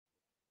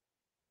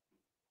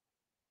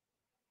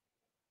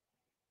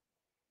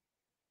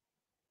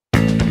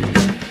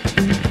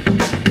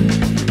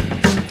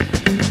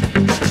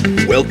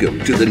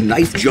Welcome to the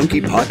Knife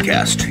Junkie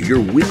Podcast, your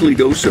weekly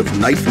dose of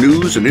knife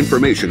news and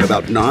information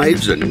about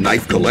knives and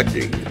knife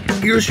collecting.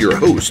 Here's your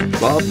host,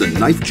 Bob the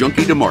Knife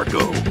Junkie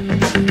DeMarco.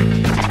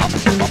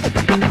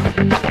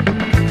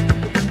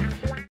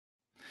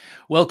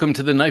 Welcome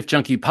to the Knife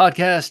Junkie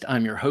Podcast.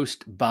 I'm your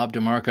host, Bob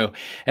DeMarco.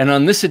 And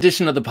on this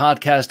edition of the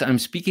podcast, I'm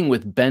speaking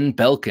with Ben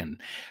Belkin.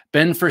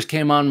 Ben first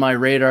came on my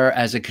radar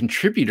as a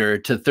contributor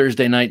to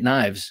Thursday Night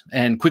Knives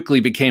and quickly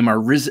became our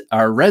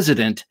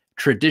resident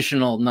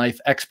traditional knife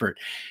expert,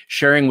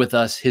 sharing with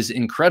us his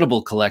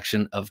incredible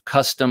collection of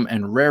custom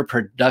and rare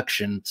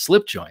production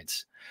slip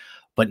joints.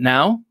 But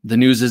now the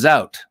news is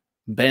out.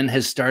 Ben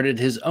has started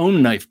his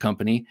own knife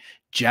company,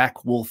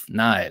 Jack Wolf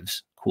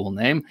Knives. Cool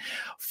name.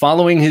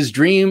 Following his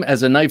dream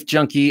as a knife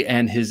junkie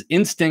and his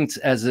instincts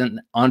as an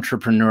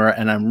entrepreneur.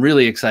 And I'm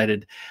really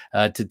excited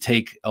to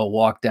take a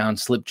walk down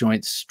Slip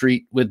Joint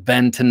Street with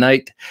Ben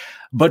tonight.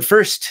 But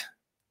first,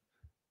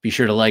 be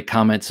sure to like,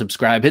 comment,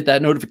 subscribe, hit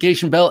that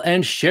notification bell,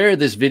 and share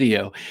this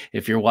video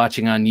if you're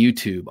watching on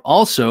YouTube.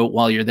 Also,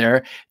 while you're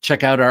there,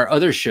 check out our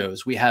other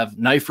shows. We have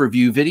knife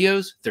review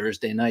videos,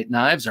 Thursday Night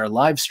Knives, our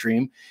live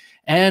stream,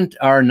 and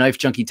our Knife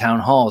Junkie Town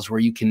Halls, where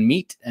you can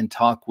meet and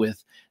talk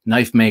with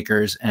knife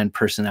makers and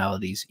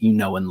personalities you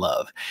know and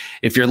love.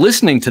 If you're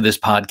listening to this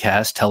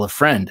podcast, tell a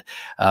friend.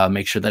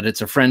 Make sure that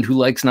it's a friend who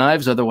likes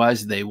knives.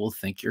 Otherwise, they will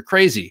think you're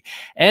crazy.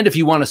 And if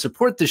you want to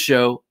support the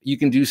show, you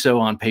can do so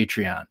on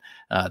Patreon.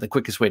 The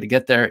quickest way to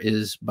get there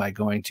is by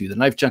going to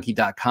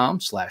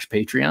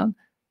TheKnifeJunkie.com/Patreon.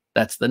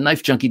 That's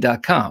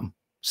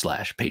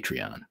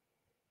TheKnifeJunkie.com/Patreon.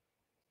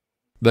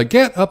 The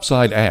Get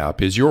Upside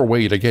app is your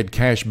way to get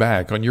cash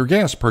back on your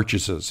gas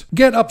purchases.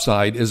 Get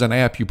Upside is an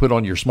app you put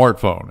on your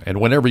smartphone,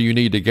 and whenever you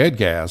need to get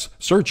gas,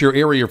 search your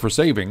area for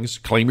savings,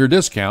 claim your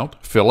discount,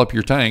 fill up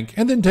your tank,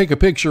 and then take a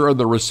picture of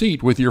the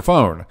receipt with your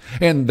phone.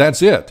 And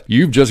that's it.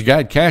 You've just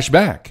got cash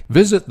back.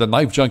 Visit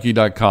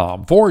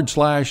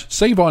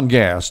TheKnifeJunkie.com/save on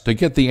gas to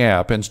get the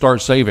app and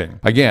start saving.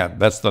 Again,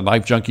 that's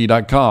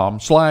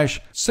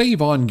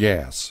TheKnifeJunkie.com/save on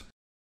gas.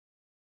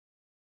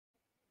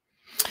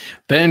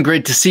 Ben,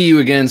 great to see you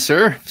again,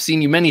 sir. I've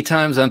seen you many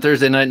times on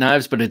Thursday Night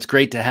Knives, but it's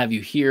great to have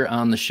you here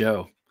on the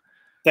show.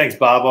 Thanks,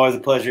 Bob. Always a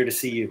pleasure to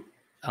see you.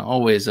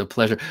 Always a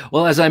pleasure.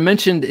 Well, as I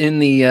mentioned in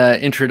the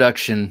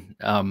introduction,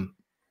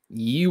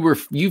 you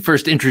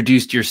first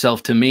introduced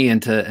yourself to me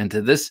and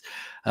to this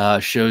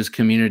show's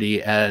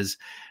community as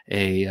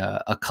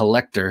a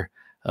collector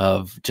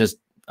of just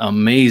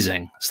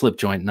amazing slip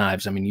joint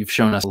knives. I mean, you've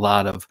shown us a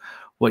lot of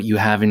what you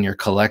have in your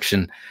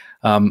collection.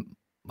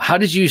 How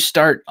did you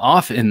start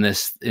off in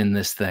this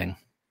thing?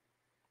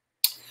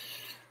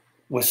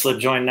 With slip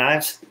joint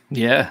knives?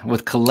 Yeah,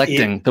 with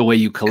collecting the way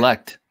you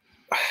collect.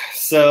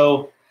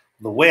 So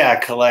the way I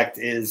collect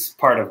is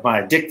part of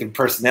my addictive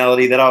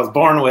personality that I was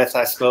born with,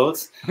 I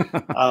suppose.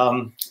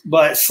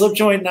 But slip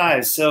joint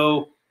knives.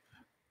 So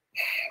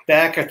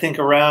back, I think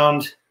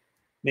around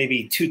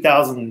maybe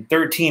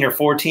 2013 or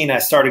 14, I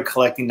started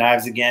collecting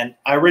knives again.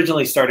 I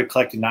originally started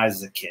collecting knives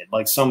as a kid,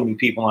 like so many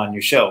people on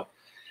your show.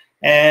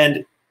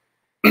 And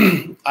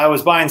I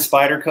was buying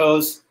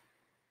Spydercos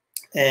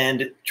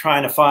and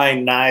trying to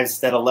find knives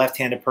that a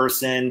left-handed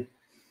person,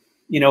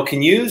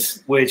 can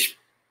use, which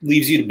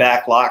leaves you to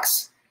back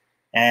locks.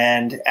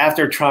 And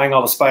after trying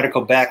all the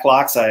Spyderco back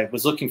locks, I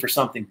was looking for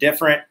something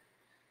different,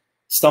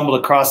 stumbled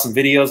across some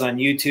videos on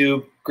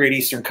YouTube, Great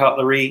Eastern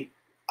Cutlery.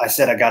 I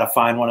said, I got to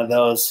find one of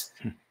those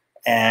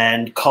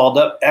and I called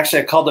up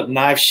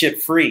Knife Ship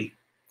Free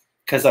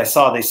because I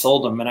saw they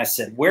sold them. And I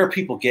said, where are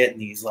people getting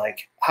these?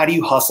 Like, how do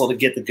you hustle to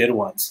get the good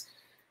ones?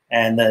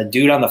 And the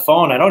dude on the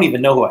phone, I don't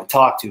even know who I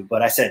talked to,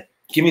 but I said,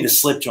 give me the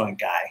slip joint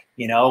guy,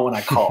 when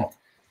I called.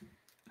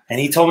 And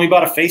he told me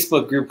about a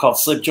Facebook group called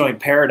Slip Joint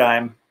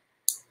Paradigm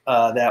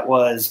that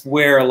was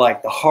where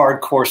like the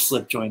hardcore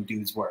slip joint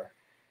dudes were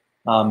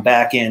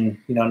back in,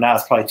 now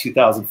it's probably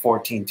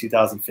 2014,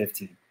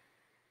 2015.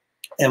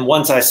 And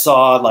once I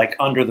saw like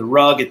under the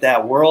rug at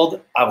that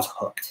world, I was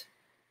hooked.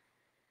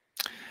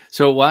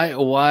 So why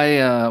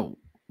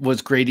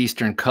was Great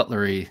Eastern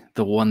Cutlery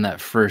the one that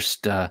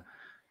first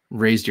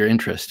raised your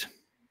interest?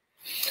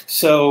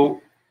 So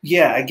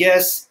yeah, I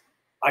guess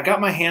I got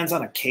my hands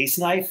on a case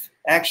knife,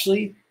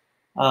 actually.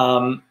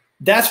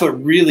 That's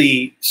what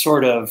really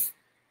sort of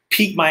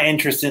piqued my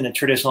interest in a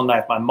traditional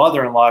knife. My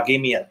mother-in-law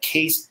gave me a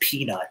case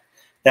peanut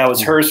that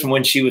was hers from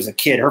when she was a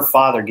kid. Her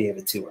father gave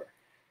it to her.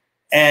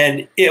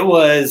 And it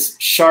was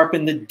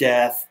sharpened to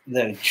death.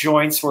 The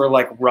joints were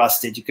like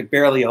rusted. You could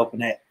barely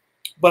open it.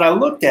 But I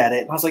looked at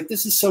it and I was like,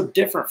 this is so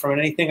different from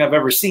anything I've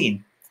ever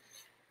seen.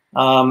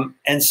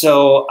 And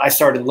so I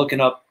started looking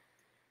up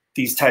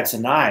these types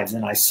of knives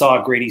and I saw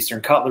Great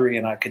Eastern Cutlery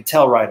and I could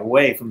tell right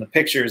away from the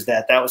pictures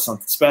that that was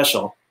something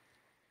special.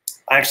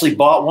 I actually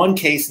bought one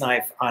case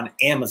knife on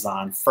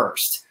Amazon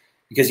first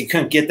because you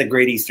couldn't get the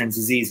Great Easterns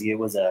as easy. It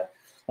was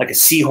like a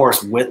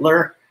Seahorse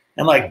Whittler.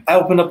 And like I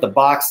opened up the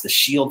box, the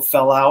shield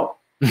fell out,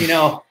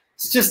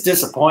 it's just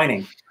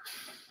disappointing.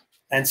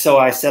 And so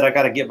I said, I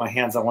got to get my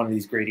hands on one of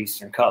these Great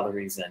Eastern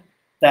cutleries. And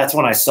that's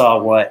when I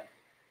saw what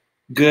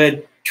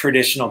good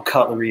traditional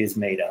cutlery is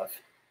made of.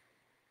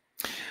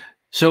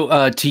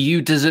 So to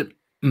you, does it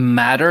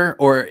matter,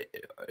 or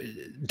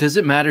does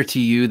it matter to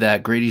you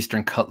that Great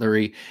Eastern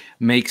Cutlery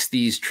makes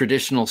these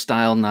traditional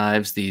style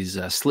knives, these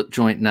slip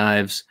joint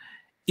knives,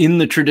 in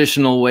the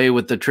traditional way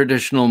with the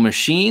traditional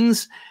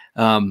machines,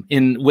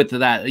 with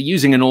that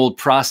using an old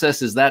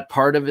process? Is that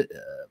part of it,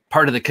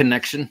 part of the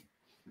connection?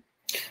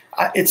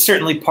 It's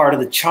certainly part of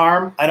the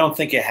charm. I don't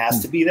think it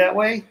has to be that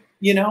way,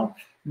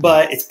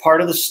 but it's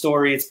part of the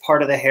story. It's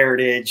part of the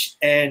heritage,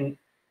 and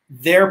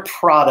their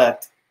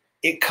product,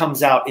 it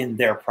comes out in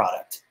their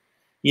product.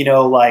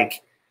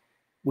 Like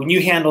when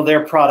you handle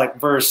their product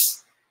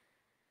versus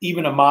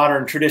even a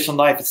modern traditional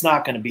knife, it's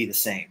not going to be the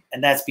same.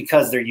 And that's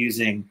because they're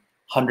using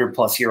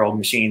 100-plus-year-old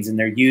machines, and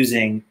they're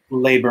using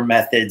labor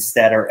methods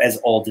that are as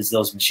old as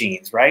those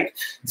machines, right?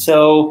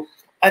 So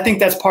I think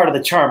that's part of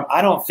the charm.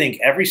 I don't think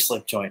every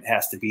slip joint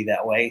has to be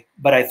that way,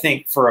 but I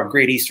think for a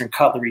Great Eastern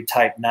Cutlery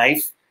type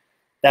knife,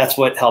 that's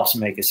what helps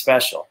make it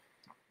special.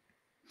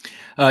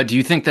 Do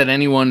you think that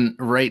anyone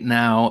right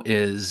now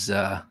is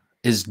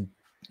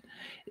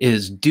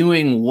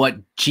doing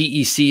what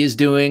GEC is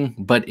doing,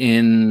 but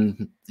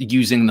in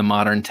using the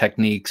modern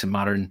techniques and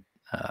modern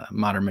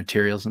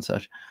materials and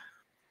such?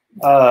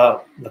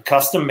 The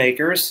custom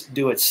makers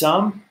do it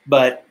some,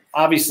 but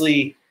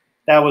obviously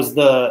that was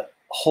the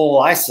hole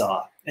I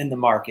saw in the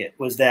market,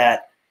 was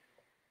that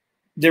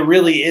there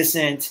really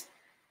isn't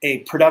a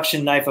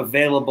production knife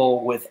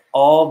available with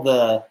all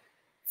the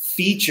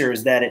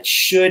features that it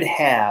should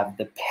have,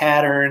 the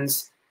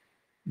patterns,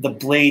 the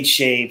blade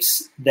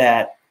shapes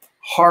that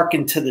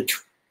harken to the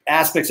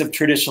aspects of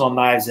traditional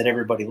knives that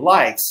everybody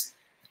likes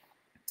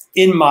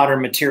in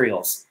modern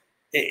materials.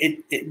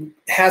 It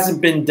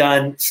hasn't been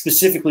done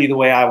specifically the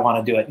way I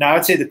want to do it. Now, I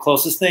would say the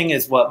closest thing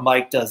is what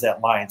Mike does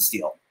at Lion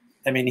Steel.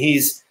 I mean,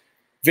 he's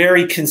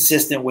very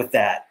consistent with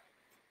that.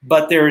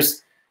 But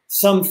there's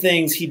some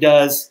things he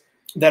does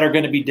that are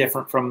going to be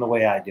different from the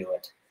way I do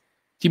it.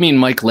 Do you mean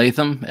Mike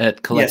Latham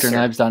at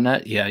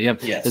collectorknives.net? Yeah, yeah.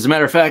 Yes. As a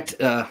matter of fact,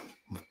 I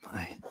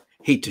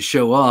hate to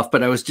show off,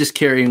 but I was just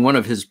carrying one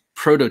of his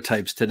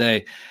prototypes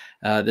today,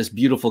 this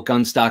beautiful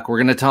gun stock. We're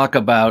going to talk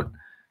about,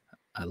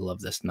 I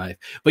love this knife,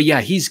 but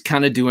yeah, he's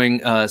kind of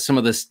doing some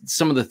of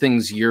the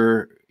things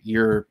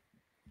you're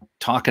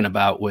talking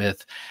about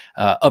with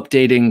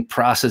updating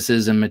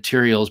processes and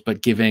materials,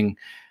 but giving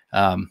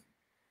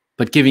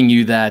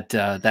you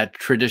that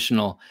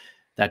traditional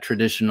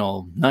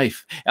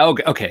knife.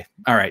 Okay.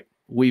 All right.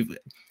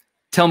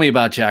 Tell me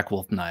about Jack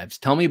Wolf Knives.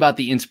 Tell me about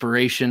the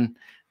inspiration,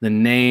 the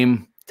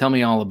name. Tell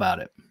me all about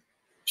it.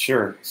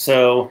 Sure.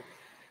 So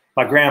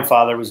my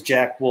grandfather was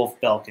Jack Wolf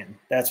Belkin.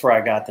 That's where I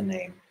got the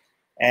name.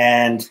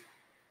 And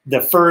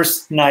the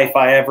first knife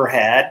I ever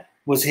had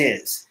was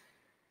his.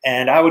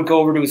 And I would go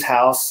over to his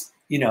house,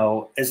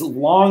 as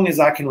long as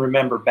I can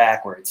remember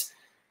backwards.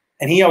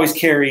 And he always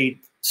carried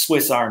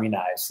Swiss Army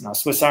knives. Now,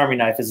 Swiss Army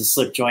knife is a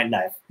slip joint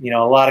knife. A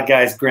lot of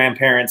guys'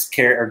 grandfathers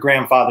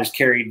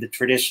carried the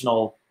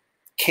traditional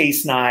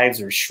case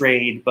knives or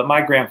Schrade. But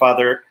my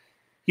grandfather,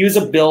 he was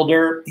a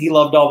builder. He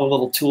loved all the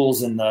little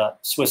tools in the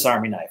Swiss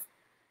Army knife.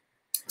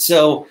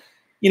 So,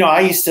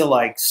 I used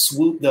to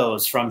swoop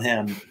those from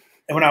him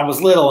when I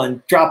was little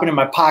and drop it in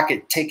my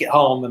pocket, take it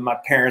home, and my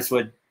parents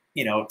would,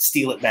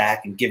 steal it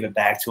back and give it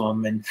back to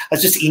him. And I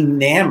was just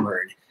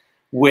enamored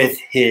with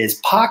his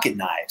pocket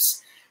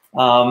knives.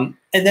 And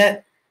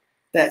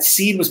that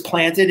seed was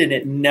planted, and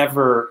it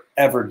never,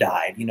 ever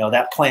died.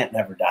 That plant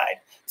never died,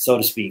 so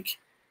to speak.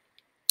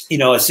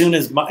 As soon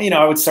as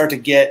I would start to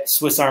get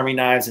Swiss Army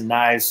knives and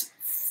knives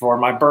for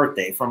my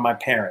birthday from my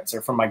parents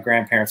or from my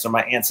grandparents or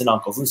my aunts and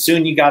uncles. And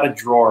soon you got a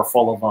drawer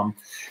full of them.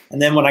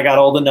 And then when I got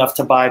old enough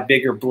to buy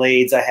bigger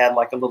blades, I had a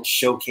little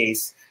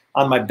showcase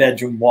on my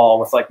bedroom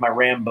wall with my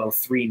Rambo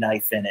 3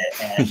 knife in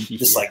it, and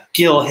this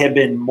Gil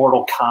Hibben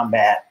Mortal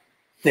Kombat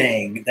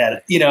thing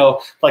that,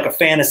 like a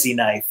fantasy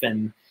knife.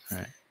 And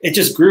it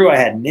just grew. I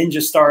had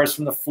ninja stars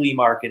from the flea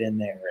market in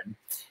there. And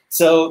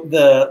so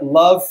the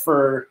love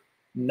for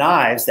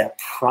knives, that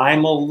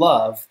primal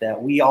love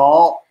that we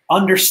all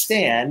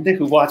understand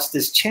who watch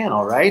this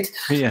channel, right?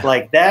 Yeah.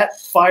 That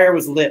fire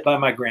was lit by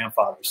my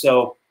grandfather.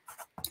 So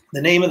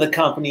the name of the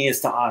company is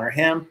to honor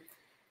him.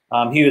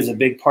 He was a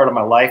big part of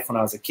my life when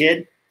I was a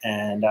kid,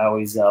 and I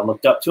always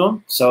looked up to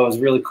him. So it was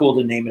really cool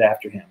to name it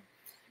after him.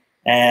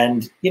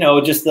 And,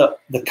 just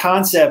the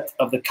concept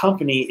of the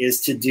company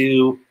is to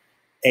do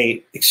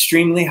a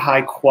extremely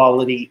high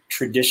quality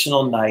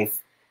traditional knife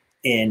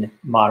in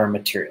modern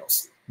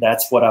materials.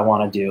 That's what I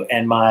want to do.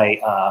 And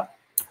my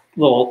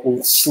little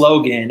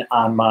slogan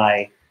on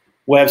my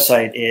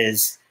website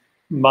is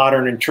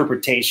modern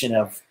interpretation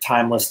of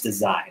timeless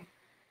design.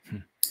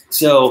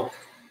 So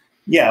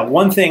yeah,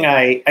 one thing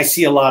I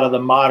see a lot of the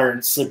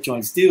modern slip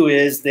joints do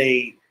is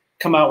they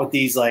come out with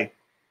these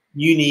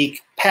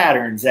unique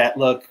patterns that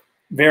look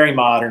very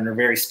modern or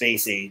very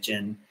space age.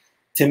 And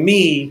to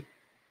me,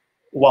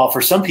 while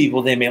for some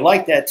people they may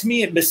like that, to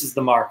me it misses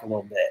the mark a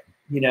little bit.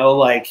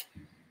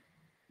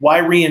 Why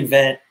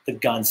reinvent the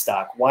gun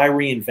stock? Why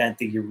reinvent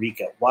the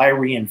Eureka? Why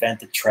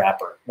reinvent the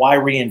Trapper? Why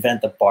reinvent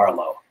the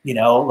Barlow?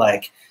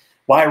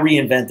 why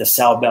reinvent the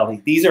sow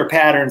belly? These are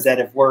patterns that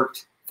have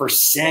worked for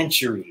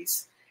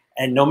centuries.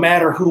 And no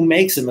matter who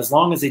makes them, as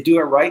long as they do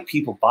it right,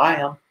 people buy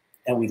them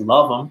and we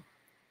love them.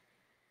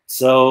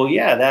 So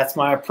yeah, that's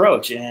my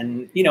approach.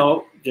 And, you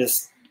know,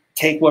 just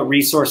take what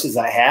resources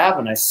I have.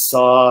 And I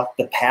saw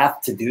the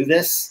path to do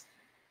this.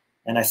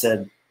 And I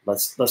said,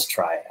 let's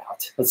try it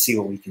out. Let's see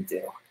what we can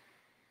do.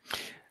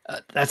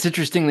 That's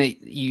interesting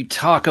that you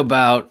talk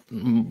about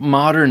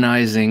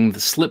modernizing the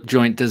slip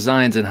joint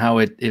designs and how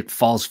it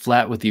falls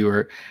flat with you,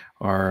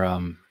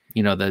 or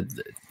you know,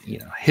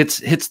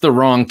 hits the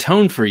wrong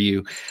tone for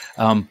you.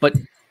 But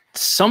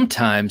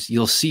sometimes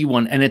you'll see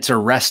one and it's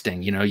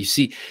arresting. You know,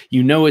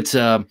 it's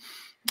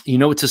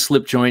a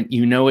slip joint.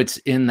 You know, it's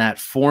in that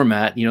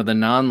format. You know, the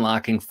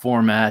non-locking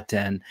format,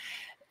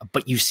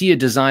 but you see a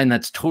design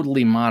that's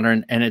totally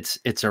modern and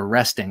it's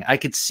arresting. I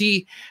could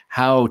see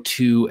how,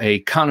 to a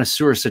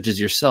connoisseur such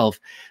as yourself,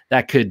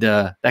 that could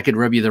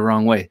rub you the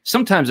wrong way.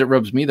 Sometimes it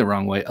rubs me the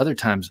wrong way. Other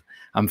times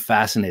I'm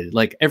fascinated.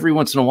 Like every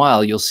once in a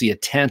while, you'll see a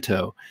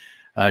tanto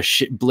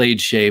blade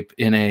shape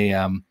in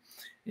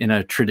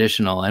a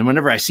traditional, and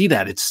whenever I see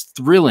that, it's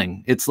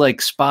thrilling. It's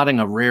like spotting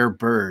a rare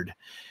bird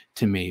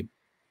to me.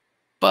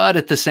 But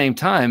at the same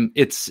time,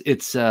 it's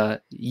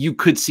you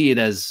could see it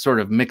as sort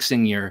of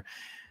mixing your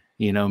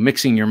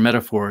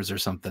metaphors or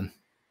something.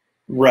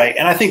 Right.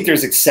 And I think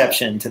there's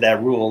exception to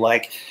that rule.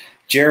 Like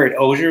Jared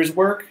Ozer's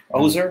work,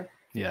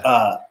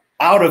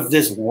 out of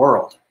this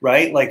world,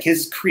 right? Like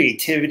his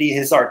creativity,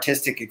 his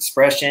artistic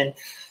expression,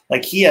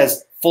 like he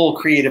has full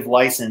creative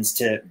license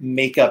to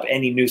make up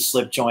any new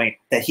slip joint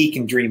that he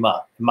can dream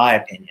up, in my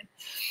opinion.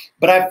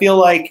 But I feel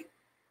like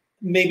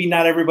maybe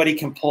not everybody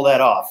can pull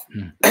that off.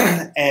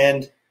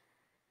 And,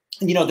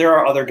 you know, there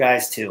are other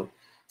guys too.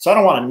 So I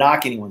don't want to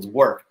knock anyone's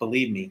work,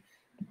 believe me.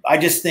 I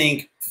just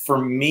think for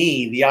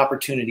me, the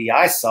opportunity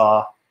I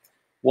saw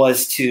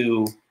was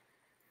to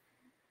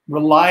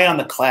rely on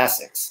the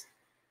classics,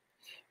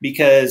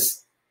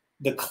 because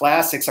the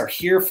classics are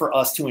here for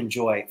us to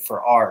enjoy,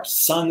 for our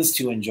sons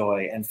to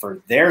enjoy, and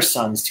for their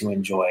sons to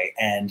enjoy.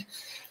 And,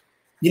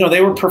 you know,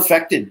 they were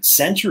perfected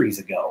centuries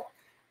ago.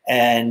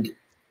 And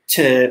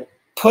to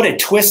put a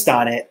twist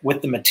on it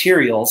with the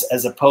materials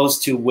as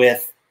opposed to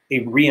with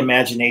a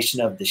reimagination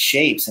of the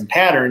shapes and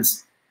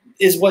patterns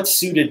is what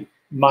suited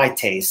my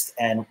taste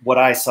and what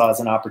I saw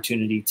as an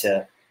opportunity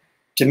to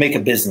make a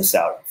business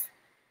out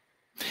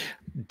of.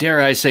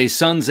 Dare I say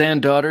sons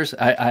and daughters?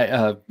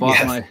 I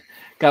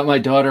got my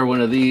daughter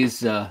one of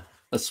these, a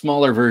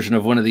smaller version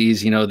of one of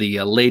these, you know,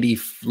 the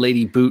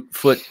lady boot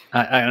foot.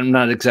 I'm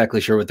not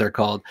exactly sure what they're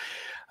called,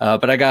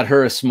 but I got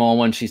her a small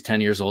one. She's 10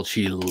 years old.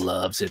 She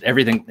loves it.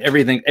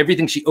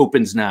 Everything she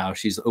opens now,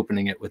 she's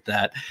opening it with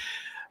that.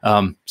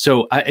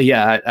 So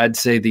I'd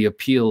say the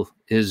appeal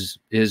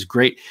is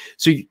great.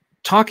 So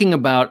talking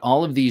about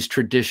all of these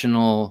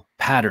traditional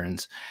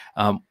patterns,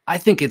 I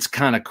think it's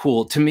kind of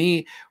cool. To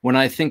me, when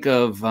I think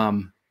of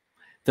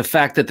the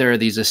fact that there are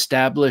these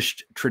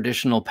established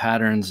traditional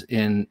patterns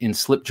in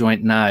slip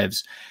joint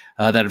knives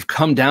that have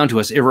come down to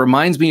us, it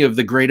reminds me of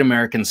the Great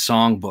American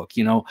Songbook.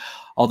 You know,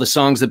 all the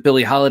songs that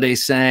Billie Holiday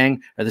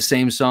sang are the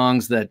same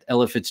songs that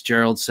Ella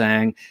Fitzgerald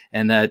sang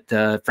and that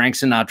Frank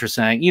Sinatra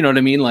sang. You know what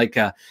I mean? Like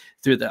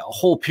through the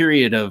whole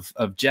period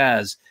of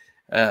jazz,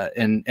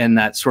 and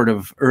that sort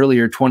of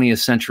earlier 20th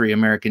century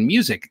American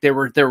music, there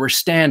were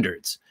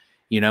standards,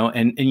 you know,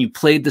 and you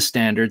played the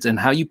standards, and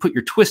how you put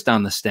your twist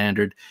on the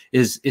standard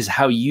is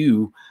how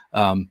you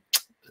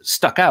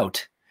stuck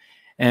out.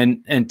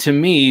 And to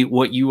me,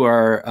 what you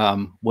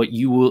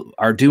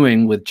are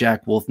doing with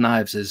Jack Wolf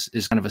knives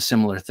is kind of a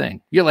similar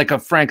thing. You're like a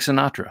Frank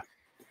Sinatra.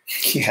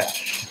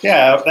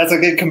 Yeah, that's a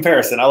good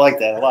comparison. I like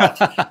that a lot.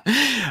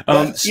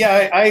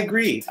 I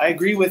agree. I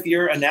agree with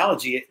your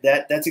analogy.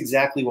 That's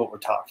exactly what we're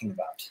talking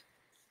about.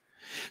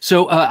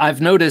 So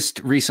I've noticed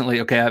recently,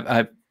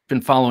 I've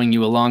been following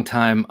you a long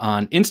time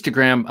on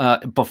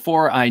Instagram.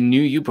 Before I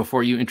knew you,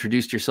 before you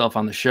introduced yourself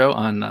on the show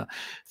on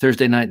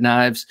Thursday Night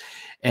Knives,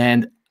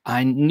 and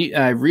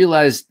I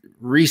realized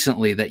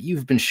recently that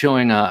you've been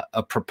showing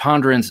a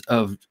preponderance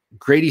of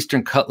Great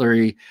Eastern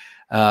Cutlery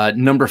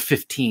number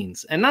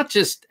 15s, and not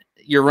just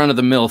your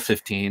run-of-the-mill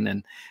 15.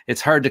 And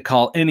it's hard to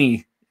call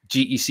any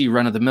GEC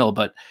run-of-the-mill,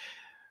 but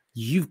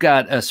you've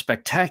got a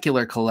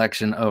spectacular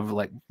collection of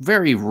like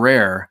very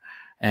rare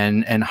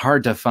and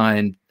hard to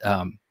find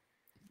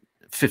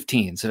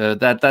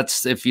 15s.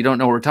 That's, if you don't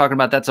know what we're talking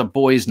about, that's a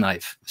boy's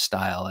knife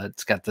style.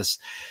 It's got this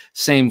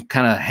same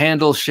kind of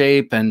handle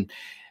shape and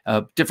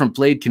different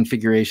blade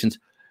configurations.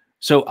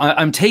 So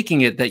I'm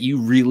taking it that you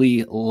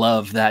really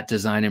love that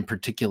design in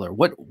particular.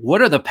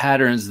 What are the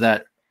patterns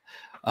that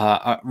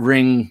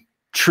ring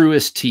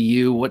truest to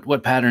you?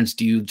 What patterns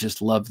do you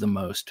just love the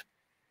most?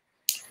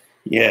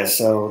 Yeah,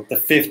 so the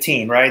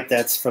 15, right?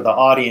 That's for the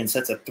audience.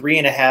 That's a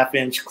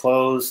 3.5-inch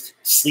closed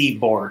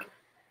sleeve board,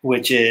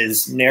 which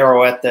is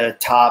narrow at the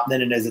top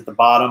than it is at the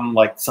bottom,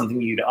 like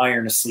something you'd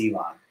iron a sleeve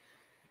on.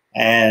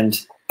 And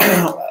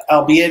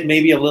albeit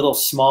maybe a little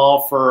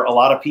small for a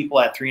lot of people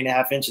at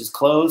 3.5 inches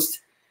closed,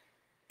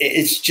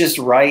 it's just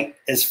right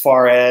as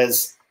far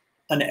as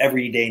an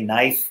everyday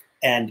knife.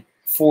 And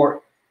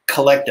for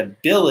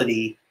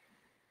collectability,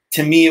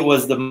 to me, it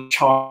was the most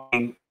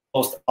charming,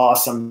 most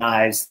awesome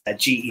knives that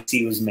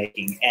GEC was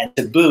making. And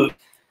to boot,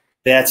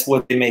 that's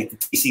what they make the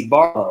TC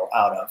Barlow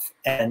out of.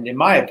 And in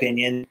my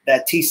opinion,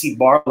 that TC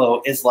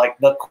Barlow is like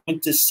the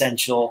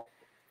quintessential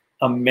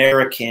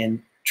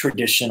American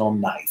traditional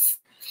knife.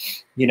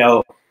 You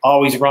know,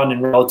 always run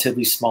in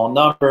relatively small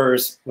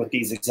numbers with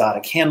these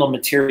exotic handle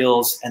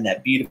materials and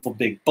that beautiful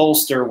big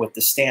bolster with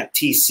the stamp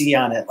TC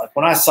on it. Like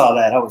when I saw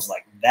that, I was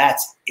like,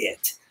 that's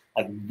it.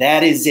 Like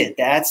that is it.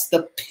 That's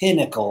the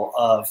pinnacle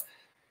of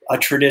a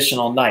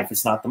traditional knife.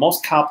 It's not the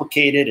most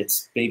complicated.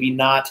 It's maybe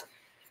not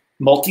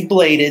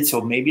multi-bladed, so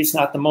maybe it's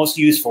not the most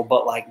useful,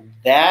 but like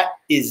that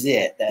is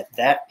it.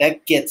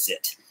 That gets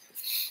it.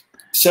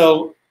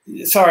 So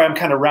sorry, I'm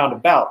kind of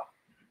roundabout.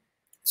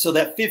 So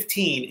that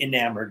 15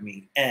 enamored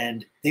me,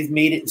 and they've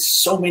made it in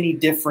so many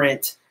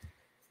different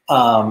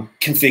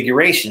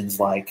configurations,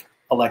 like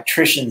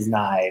electrician's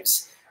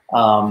knives,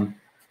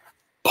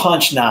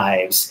 punch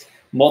knives,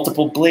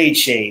 multiple blade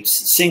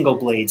shapes, single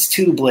blades,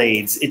 two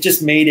blades. It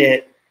just made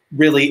it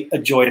really a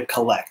joy to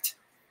collect.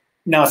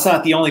 Now, it's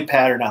not the only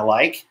pattern I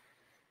like.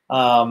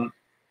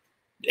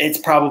 It's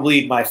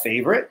probably my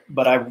favorite,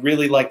 but I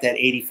really like that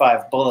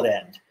 85 bullet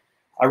end.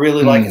 I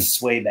really like a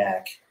sway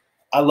back.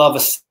 I love a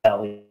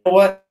cell. You know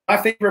what? My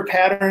favorite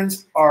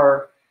patterns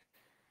are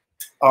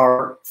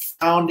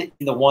found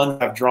in the ones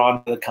I've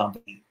drawn to the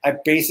company. I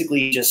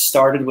basically just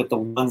started with the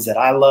ones that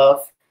I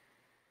love,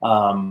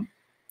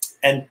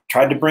 and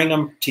tried to bring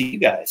them to you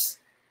guys.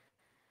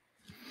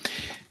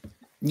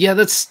 Yeah,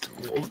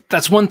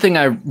 that's one thing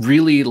I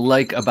really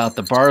like about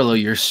the Barlow.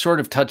 You sort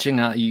of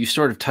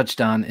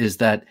touched on is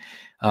that,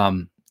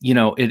 you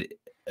know,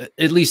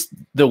 at least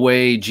the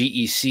way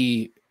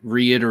GEC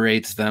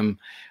reiterates them,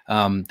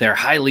 they're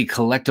highly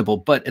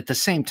collectible, but at the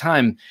same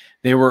time,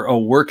 they were a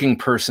working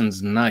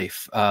person's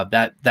knife.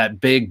 That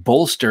big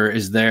bolster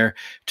is there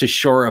to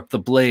shore up the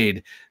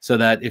blade so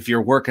that if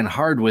you're working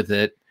hard with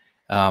it,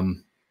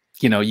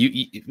 you know,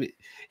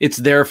 it's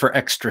there for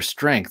extra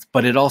strength,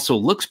 but it also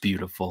looks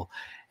beautiful.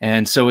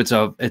 And so it's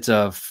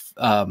a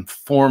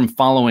form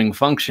following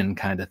function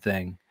kind of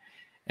thing.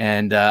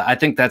 And I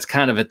think that's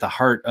kind of at the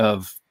heart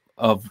of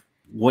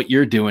what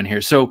you're doing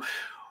here. So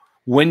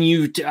when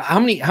how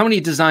many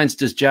designs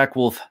does Jack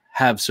Wolf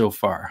have so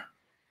far?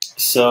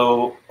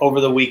 So over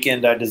the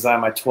weekend, I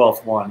designed my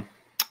 12th one.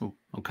 Oh,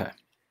 okay.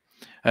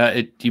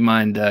 Do you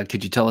mind,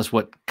 could you tell us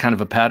what kind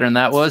of a pattern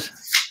that was?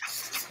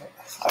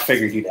 I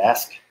figured you'd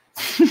ask.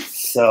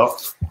 So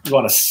you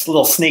want a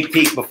little sneak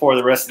peek before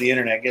the rest of the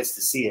internet gets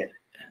to see it.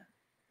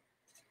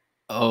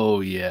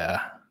 Oh,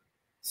 yeah.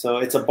 So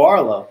it's a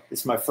Barlow.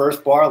 It's my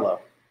first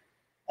Barlow.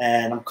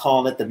 And I'm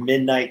calling it the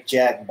Midnight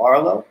Jack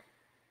Barlow.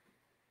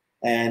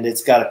 And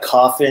it's got a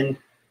coffin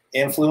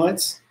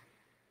influence.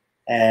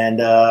 And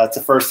it's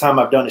the first time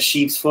I've done a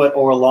sheep's foot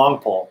or a long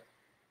pole.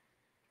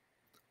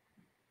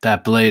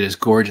 That blade is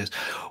gorgeous.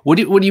 What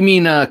do you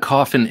mean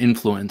coffin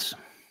influence?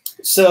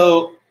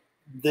 So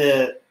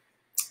the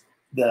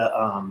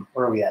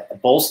where are we at? The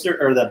bolster,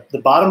 or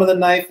the bottom of the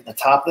knife, the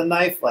top of the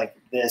knife, like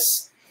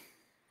this,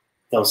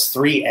 those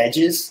three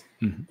edges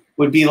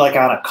would be like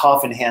on a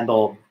coffin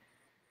handled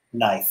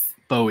knife.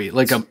 Bowie,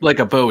 like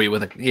a Bowie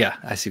with a, yeah,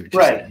 I see what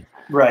you're saying.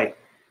 Right.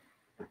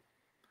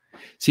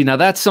 See, now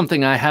that's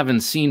something I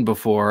haven't seen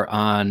before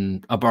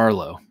on a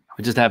Barlow.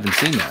 I just haven't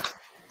seen that.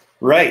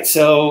 Right.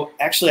 So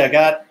actually I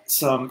got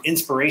some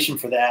inspiration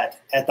for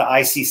that at the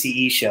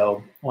ICCE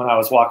show when I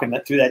was walking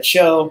through that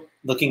show,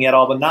 looking at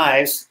all the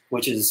knives,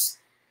 which is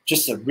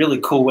just a really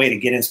cool way to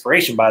get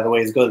inspiration, by the way,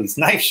 is go to these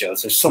knife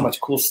shows. There's so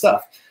much cool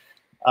stuff.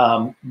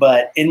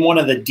 But in one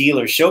of the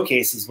dealer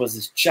showcases was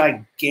this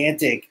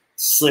gigantic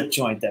slip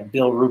joint that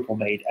Bill Ruppel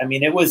made. I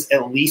mean, it was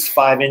at least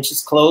 5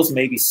 inches closed,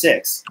 maybe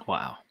 6.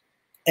 Wow.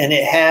 And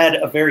it had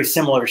a very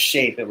similar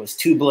shape. It was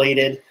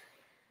two-bladed,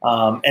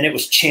 and it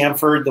was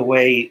chamfered the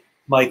way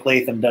Mike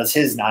Latham does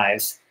his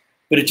knives.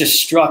 But it just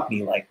struck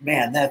me like,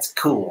 man, that's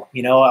cool.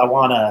 You know, I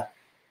want to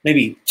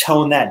maybe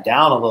tone that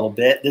down a little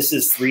bit. This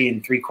is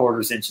 3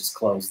 3/4 inches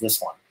closed,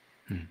 this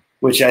one,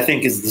 which I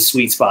think is the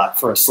sweet spot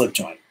for a slip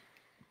joint.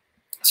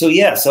 So,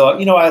 yeah, so,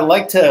 you know,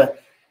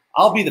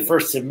 I'll be the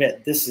first to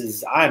admit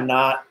I'm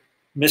not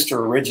Mr.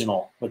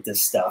 Original with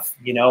this stuff.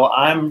 You know,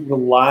 I'm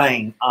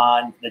relying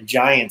on the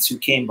giants who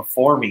came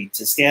before me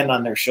to stand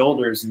on their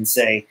shoulders and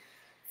say,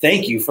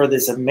 thank you for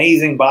this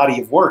amazing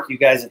body of work you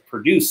guys have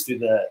produced through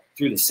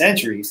the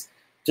centuries.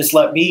 Just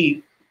let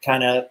me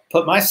kind of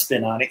put my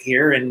spin on it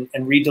here and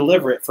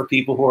re-deliver it for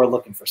people who are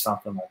looking for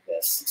something like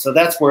this. So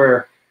that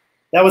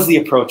was the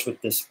approach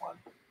with this one.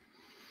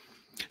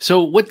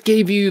 So what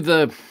gave you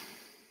the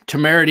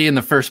temerity in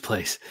the first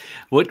place?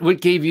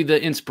 What gave you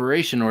the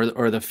inspiration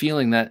or the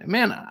feeling that,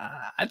 man,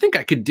 I think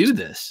I could do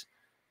this?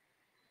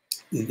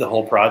 The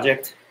whole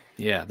project?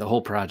 Yeah, the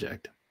whole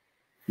project.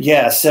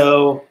 Yeah,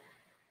 so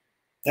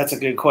that's a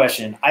good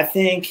question. I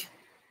think,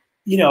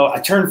 you know, I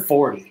turned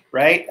 40,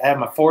 right? I had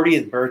my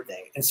 40th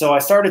birthday. And so I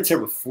started to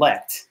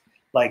reflect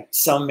like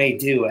some may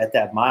do at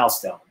that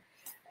milestone.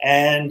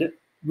 And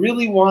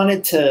really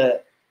wanted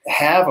to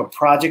have a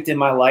project in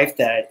my life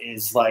that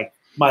is like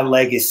my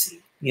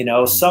legacy, you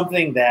know,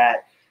 something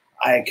that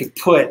I could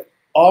put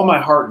all my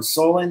heart and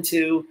soul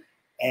into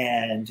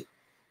and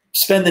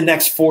spend the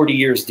next 40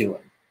 years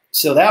doing.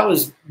 So that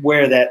was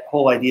where that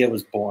whole idea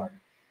was born.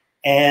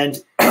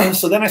 And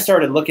so then I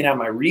started looking at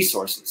my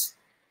resources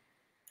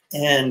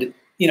and,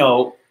 you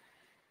know,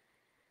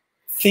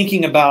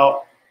 thinking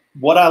about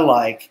what I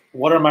like,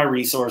 what are my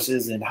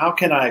resources, and how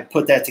can I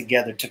put that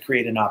together to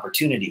create an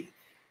opportunity.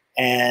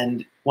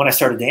 And when I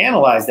started to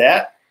analyze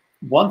that,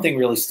 one thing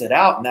really stood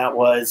out, and that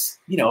was,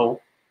 you know,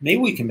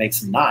 maybe we can make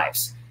some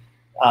knives.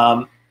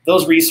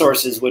 Those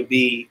resources would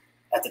be,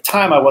 at the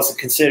time, I wasn't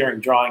considering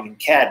drawing in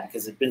CAD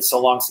because it'd been so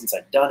long since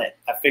I'd done it.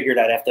 I figured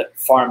I'd have to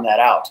farm that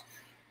out.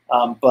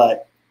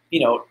 But, you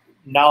know,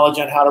 knowledge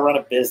on how to run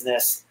a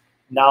business,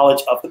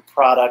 knowledge of the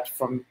product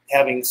from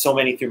having so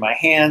many through my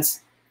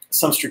hands,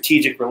 some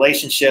strategic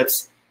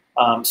relationships,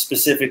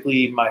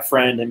 specifically my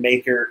friend and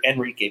maker,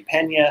 Enrique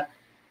Pena,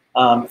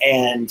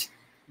 and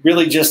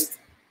really just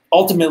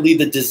ultimately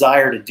the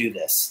desire to do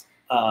this.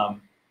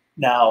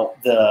 Now,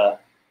 the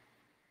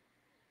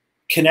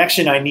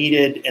connection I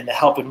needed and the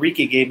help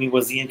Enrique gave me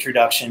was the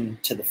introduction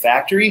to the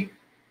factory.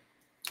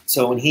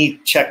 So when he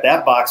checked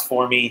that box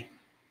for me,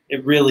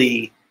 it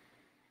really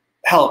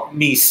helped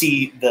me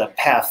see the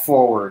path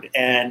forward.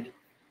 And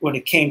when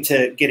it came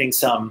to getting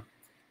some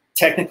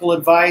technical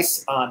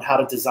advice on how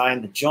to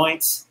design the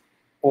joints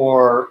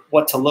or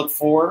what to look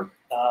for,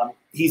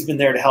 he's been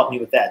there to help me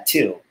with that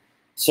too.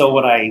 So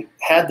when I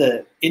had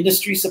the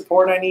industry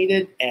support I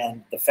needed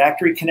and the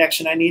factory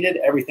connection I needed,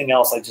 everything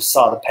else, I just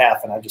saw the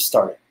path and I just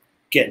started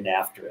getting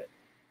after it.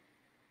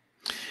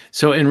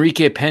 So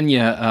Enrique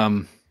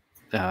Pena,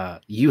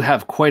 you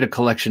have quite a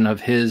collection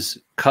of his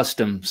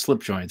custom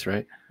slip joints,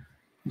 right?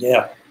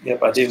 Yeah,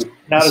 yep, I do.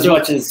 Not as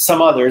much as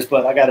some others,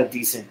 but I got a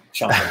decent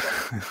chunk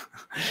of them.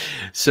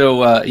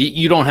 So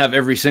you don't have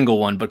every single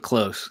one, but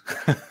close.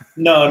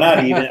 No,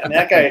 not even. I mean,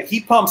 that guy,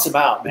 he pumps them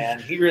out, man.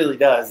 He really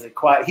does.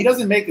 He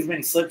doesn't make as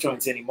many slip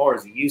joints anymore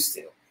as he used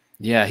to.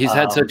 Yeah, he's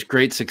had such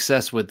great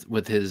success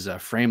with his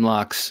frame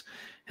locks,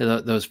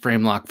 those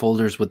frame lock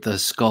folders with the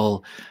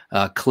skull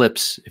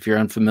clips, if you're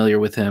unfamiliar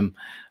with him.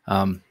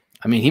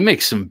 I mean, he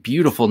makes some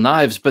beautiful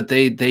knives, but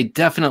they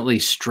definitely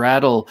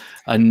straddle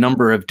a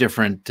number of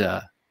different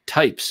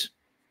types.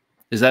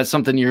 Is that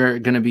something you're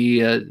going to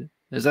be,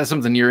 is that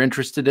something you're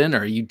interested in?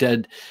 Or are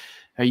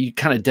you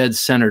kind of dead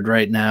centered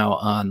right now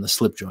on the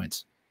slip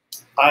joints?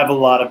 I have a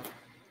lot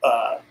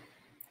of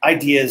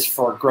ideas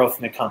for growth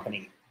in the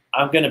company.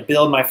 I'm going to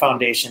build my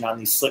foundation on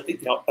these slip,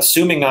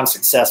 assuming I'm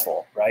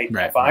successful, right?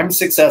 If I'm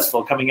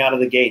successful coming out of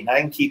the gate and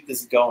I can keep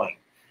this going,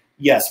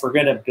 yes, we're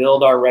going to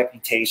build our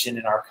reputation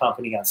in our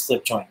company on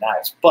slip joint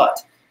knives.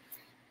 But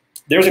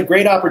there's a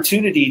great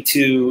opportunity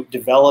to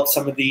develop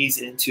some of these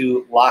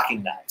into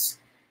locking knives.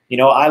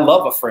 I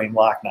love a frame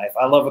lock knife.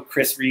 I love a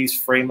Chris Reeves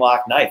frame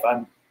lock knife.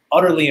 I'm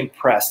utterly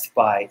impressed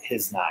by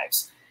his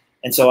knives.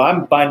 And so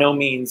I'm by no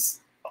means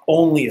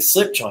only a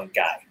slip joint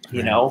guy,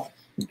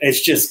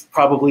 It's just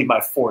probably my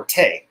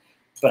forte.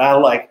 But I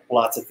like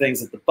lots of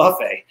things at the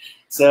buffet.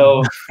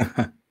 So,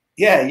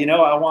 yeah,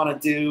 I want to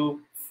do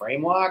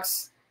frame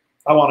locks.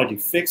 I want to do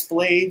fixed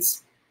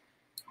blades.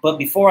 But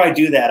before I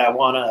do that, I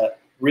want to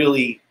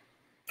really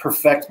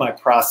perfect my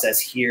process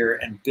here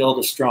and build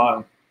a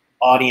strong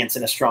audience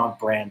and a strong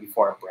brand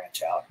before I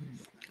branch out.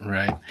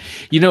 Right.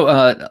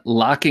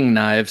 Locking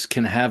knives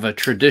can have a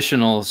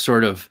traditional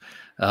sort of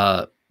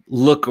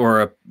look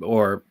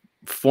or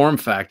form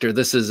factor.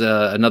 This is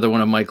another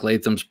one of Mike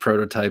Latham's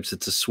prototypes.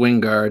 It's a swing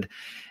guard.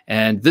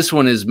 And this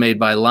one is made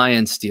by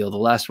Lion Steel. The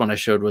last one I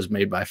showed was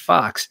made by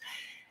Fox.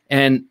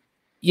 And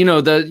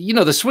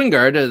the swing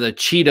guard, the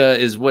Cheetah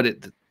is what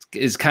it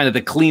is, kind of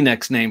the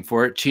Kleenex name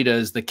for it. Cheetah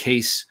is the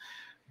case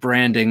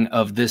branding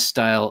of this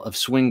style of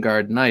swing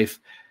guard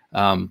knife.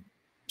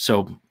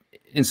 So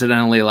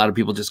incidentally, a lot of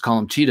people just call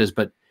them Cheetahs,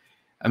 but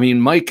I mean,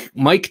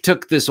 Mike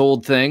took this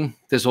old thing,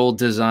 this old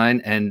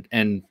design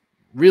and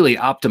really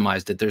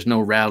optimized it. There's no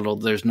rattle,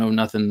 there's no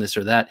nothing, this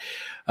or that.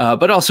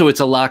 But also it's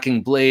a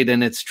locking blade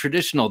and it's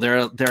traditional. There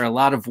are a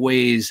lot of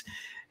ways.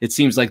 It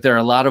seems like there are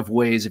a lot of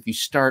ways, if you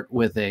start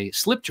with a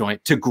slip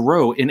joint, to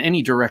grow in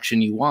any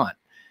direction you want.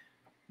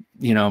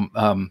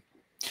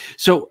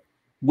 So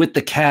with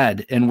the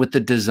CAD and with the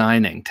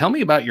designing, tell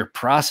me about your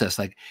process.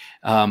 Like,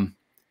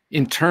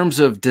 in terms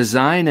of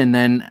design, and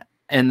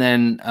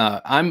then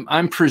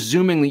I'm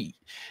presuming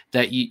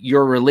that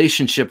your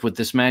relationship with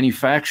this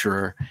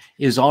manufacturer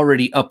is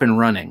already up and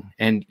running,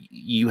 and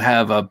you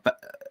have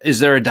is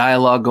there a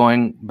dialogue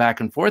going back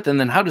and forth? And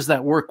then how does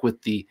that work with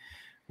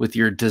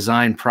your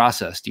design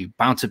process? Do you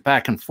bounce it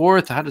back and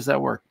forth? How does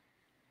that work?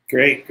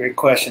 Great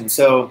question.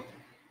 So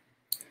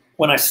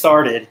when I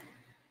started,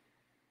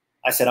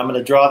 I said, I'm going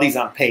to draw these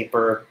on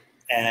paper,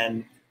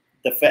 and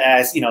the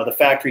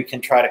factory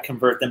can try to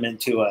convert them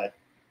into a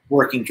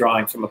working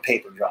drawing from a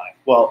paper drawing.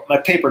 Well, my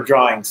paper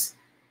drawings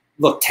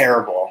look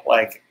terrible.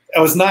 Like, I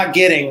was not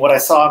getting what I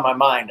saw in my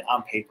mind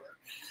on paper.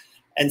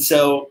 And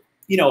so,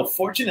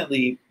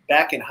 fortunately,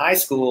 back in high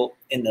school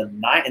in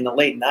the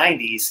late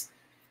 90s,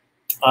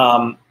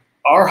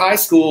 our high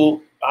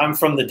school, I'm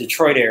from the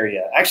Detroit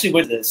area. I actually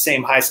went to the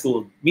same high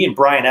school. Me and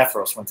Brian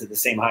Efros went to the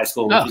same high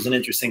school, which was an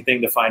interesting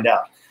thing to find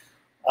out.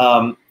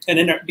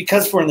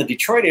 Because we're in the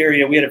Detroit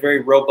area, we had a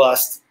very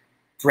robust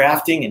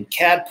drafting and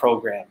CAD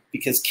program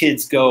because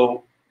kids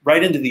go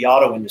right into the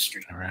auto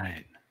industry. All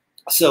right.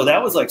 So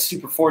that was like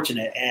super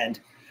fortunate. And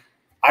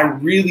I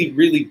really,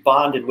 really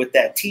bonded with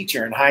that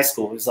teacher in high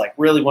school. It was like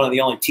really one of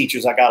the only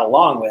teachers I got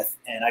along with,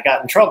 and I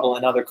got in trouble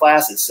in other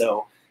classes.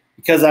 So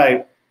because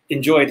I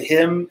enjoyed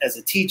him as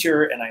a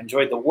teacher and I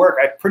enjoyed the work,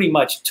 I pretty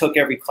much took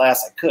every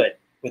class I could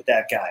with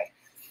that guy.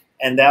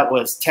 And that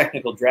was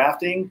technical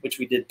drafting, which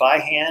we did by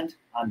hand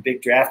on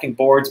big drafting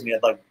boards. We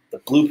had like the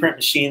blueprint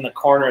machine in the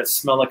corner. It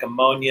smelled like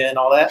ammonia and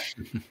all that.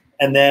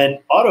 And then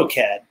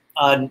AutoCAD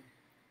on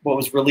what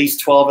was release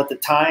 12 at the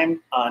time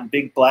on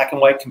big black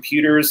and white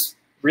computers,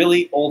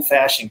 really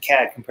old-fashioned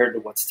CAD compared to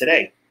what's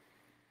today.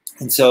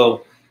 And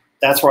so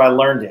that's where I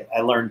learned it. I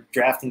learned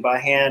drafting by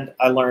hand.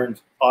 I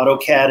learned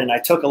AutoCAD, and I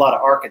took a lot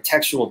of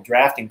architectural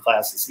drafting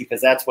classes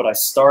because that's what I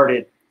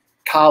started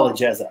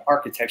college as an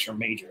architecture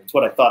major. It's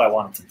what I thought I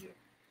wanted to do.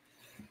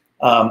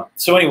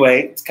 So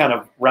anyway, it's kind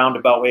of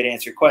roundabout way to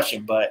answer your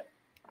question. But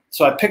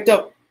so I picked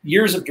up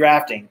years of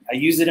drafting. I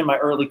used it in my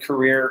early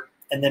career,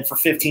 and then for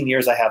 15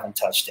 years, I haven't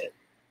touched it.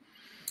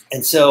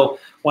 And so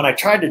when I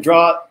tried to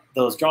draw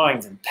those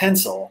drawings in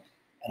pencil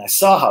and I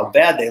saw how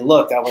bad they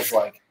looked, I was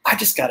like, I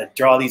just got to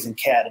draw these in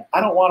CAD. And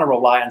I don't want to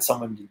rely on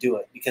someone to do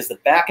it because the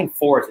back and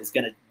forth is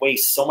going to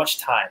waste so much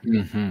time.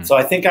 Mm-hmm. So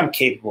I think I'm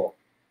capable.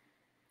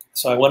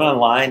 So I went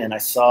online and I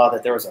saw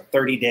that there was a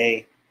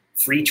 30-day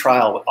free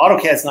trial.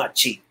 AutoCAD's not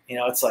cheap. You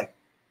know, it's like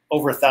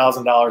over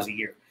 $1,000 a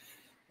year.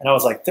 And I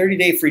was like,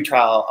 30-day free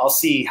trial. I'll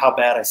see how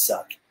bad I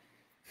suck.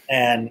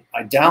 And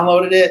I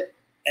downloaded it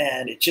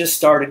and it just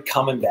started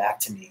coming back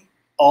to me.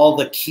 All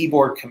the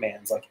keyboard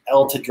commands like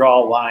L to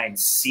draw a line,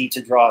 C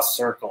to draw a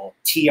circle,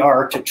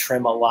 TR to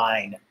trim a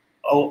line,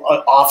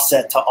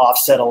 offset to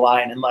offset a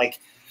line. And like,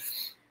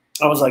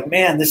 I was like,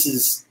 man, this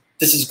is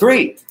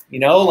great. You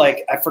know,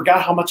 like I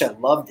forgot how much I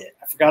loved it.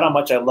 I forgot how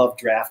much I loved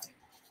drafting.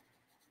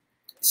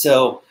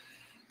 So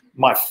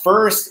when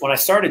I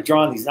started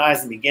drawing these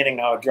knives in the beginning,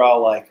 I would draw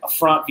like a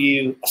front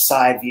view, a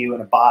side view,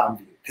 and a bottom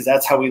view. Because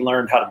that's how we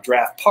learned how to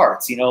draft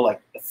parts, you know,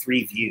 like the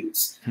 3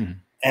 views.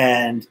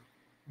 And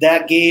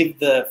that gave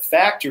the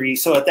factory,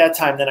 so at that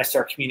time, then I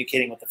started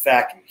communicating with the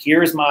factory.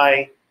 Here's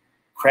my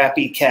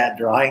crappy CAD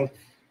drawing.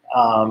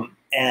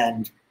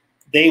 And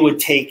they would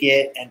take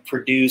it and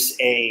produce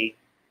a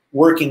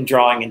working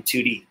drawing in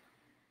 2D.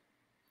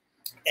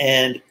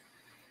 And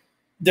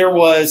there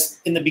was,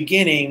 in the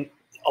beginning,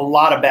 a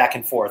lot of back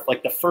and forth.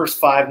 Like the first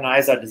 5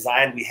 knives I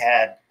designed, we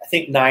had, I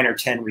think, 9 or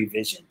 10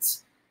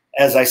 revisions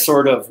as I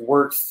sort of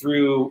worked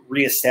through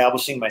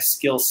reestablishing my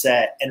skill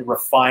set and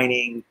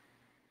refining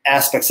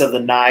aspects of the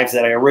knives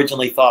that I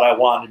originally thought I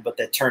wanted, but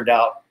that turned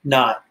out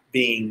not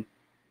being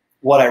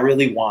what I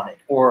really wanted,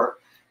 or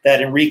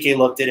that Enrique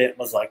looked at it and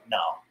was like, no,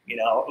 you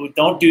know,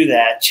 don't do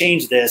that.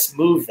 Change this,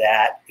 move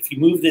that. If you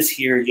move this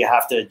here, you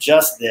have to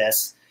adjust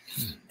this.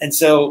 And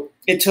so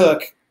it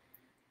took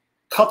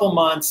a couple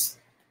months,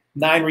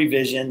 9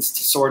 revisions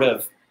to sort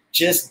of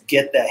just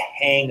get the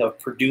hang of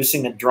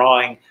producing a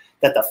drawing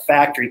that the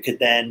factory could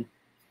then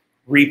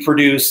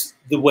reproduce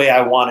the way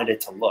I wanted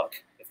it to look,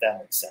 if that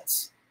makes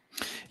sense.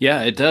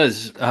 Yeah, it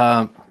does.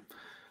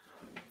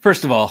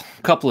 First of all,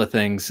 a couple of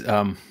things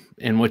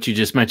in what you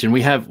just mentioned.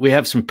 We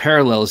have some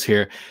parallels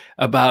here.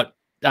 About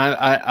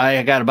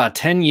I got about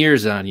 10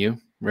 years on you,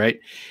 right?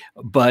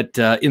 But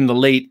in the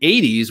late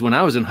 80s, when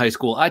I was in high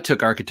school, I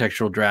took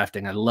architectural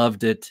drafting. I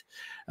loved it.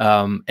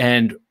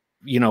 And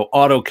you know,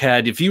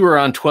 AutoCAD, if you were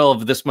on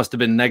 12, this must have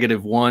been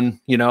 -1,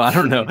 you know, I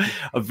don't know,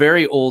 a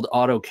very old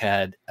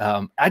AutoCAD.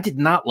 I did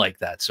not like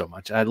that so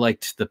much. I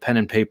liked the pen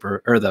and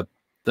paper, or the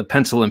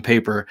pencil and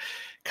paper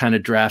kind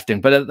of drafting,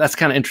 but that's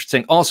kind of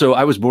interesting. Also,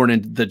 I was born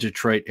in the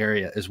Detroit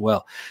area as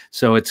well.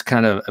 So it's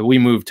kind of, we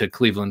moved to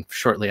Cleveland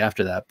shortly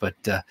after that, but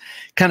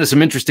kind of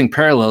some interesting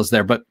parallels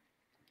there. But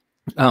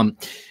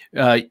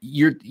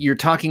you're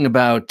talking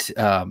about,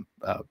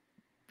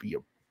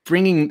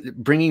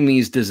 bringing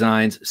these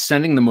designs,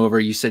 sending them over.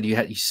 You said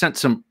you sent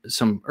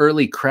some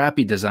early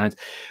crappy designs.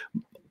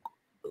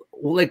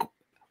 Like,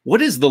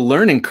 what is the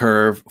learning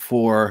curve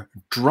for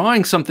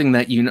drawing something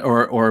that you,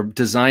 or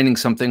designing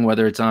something,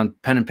 whether it's on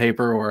pen and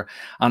paper or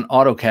on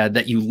AutoCAD,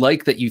 that you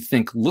like, that you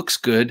think looks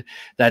good,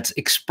 that's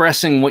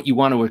expressing what you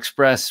want to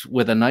express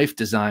with a knife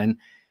design,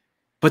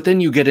 but then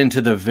you get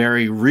into the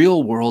very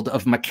real world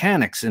of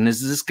mechanics, and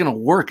is this going to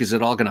work? Is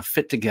it all going to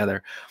fit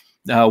together?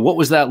 What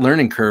was that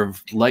learning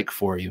curve like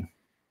for you?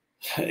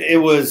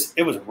 It was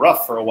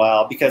rough for a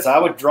while because I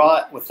would draw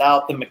it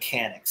without the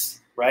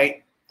mechanics,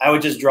 right? I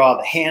would just draw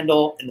the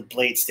handle and the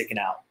blade sticking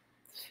out.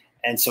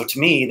 And so to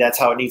me, that's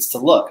how it needs to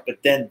look. But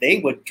then they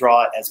would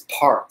draw it as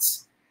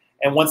parts.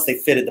 And once they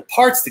fitted the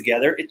parts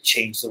together, it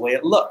changed the way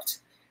it looked.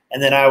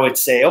 And then I would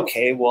say,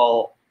 okay,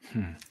 well,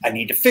 I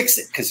need to fix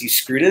it because you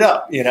screwed it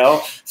up, you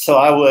know? So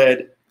I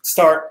would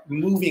start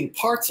moving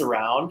parts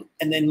around,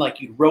 and then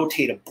like you'd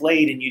rotate a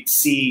blade and you'd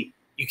see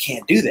you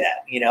can't do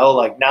that. You know,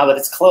 like now that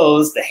it's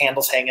closed, the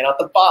handle's hanging out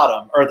the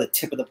bottom, or the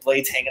tip of the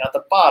blade's hanging out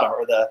the bottom,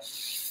 or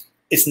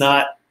it's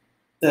not,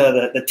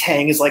 the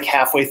tang is like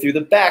halfway through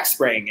the back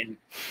spring. And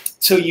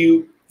so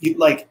you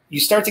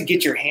start to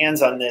get your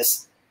hands on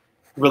this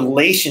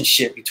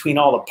relationship between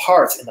all the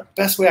parts. And the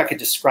best way I could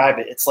describe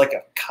it, it's like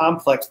a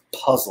complex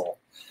puzzle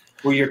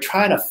where you're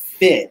trying to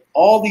fit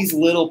all these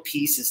little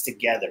pieces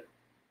together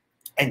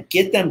and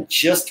get them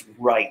just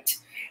right.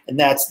 And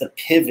that's the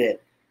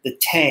pivot, the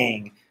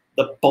tang,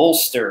 the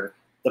bolster,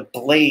 the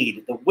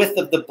blade, the width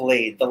of the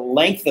blade, the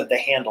length of the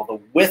handle, the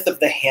width of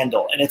the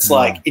handle. And it's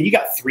like, and you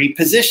got 3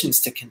 positions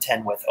to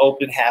contend with: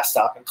 open, half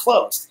stop, and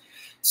closed.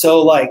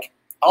 So like,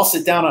 I'll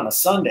sit down on a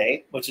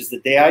Sunday, which is the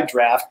day I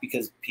draft,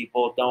 because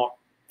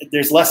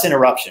there's less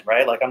interruption,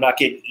 right? Like I'm not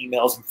getting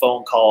emails and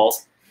phone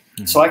calls.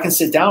 So I can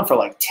sit down for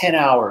like 10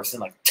 hours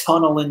and like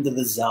tunnel into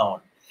the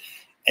zone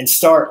and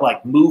start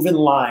like moving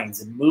lines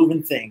and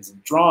moving things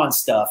and drawing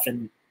stuff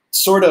and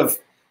sort of,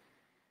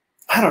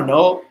 I don't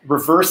know,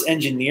 reverse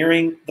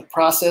engineering the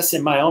process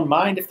in my own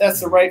mind, if that's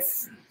the right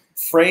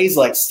phrase.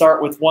 Like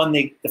start with one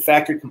the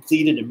factory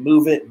completed and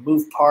move it and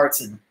move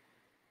parts. And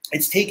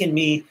it's taken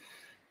me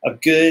a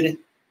good,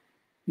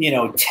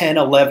 10,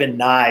 11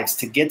 knives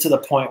to get to the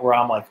point where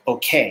I'm like,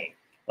 okay,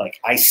 like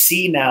I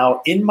see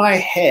now in my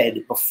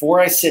head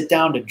before I sit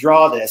down to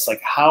draw this,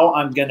 like how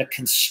I'm going to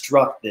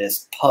construct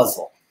this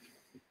puzzle.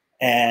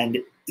 And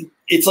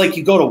it's like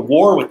you go to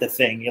war with the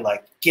thing. You're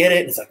like, get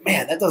it. It's like,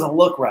 man, that doesn't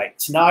look right.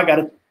 So now I got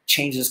to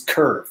change this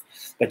curve.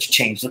 But you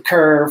change the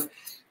curve,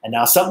 and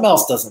now something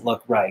else doesn't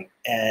look right.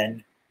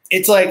 And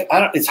it's like,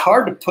 it's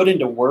hard to put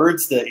into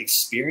words the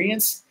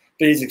experience,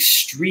 but it's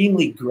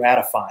extremely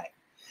gratifying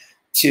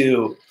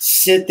to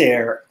sit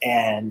there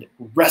and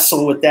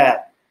wrestle with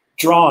that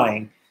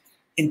drawing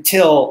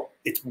until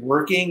it's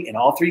working in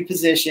all 3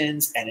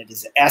 positions and it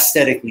is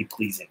aesthetically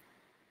pleasing.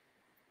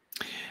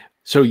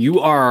 So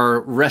you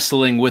are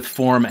wrestling with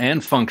form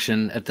and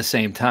function at the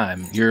same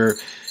time.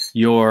 It's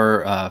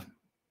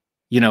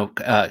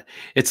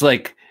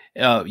like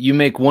you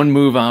make one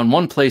move on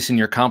one place and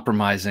you're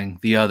compromising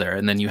the other,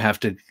 and then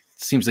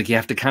seems like you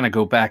have to kind of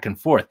go back and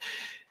forth.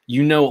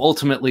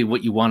 Ultimately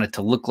what you want it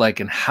to look like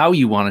and how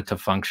you want it to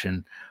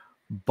function,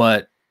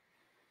 but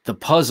the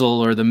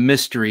puzzle or the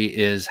mystery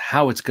is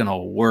how it's going to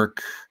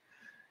work,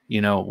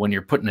 when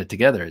you're putting it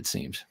together, it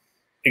seems.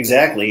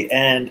 Exactly.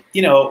 And,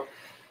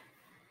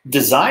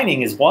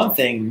 designing is one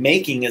thing,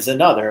 making is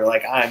another.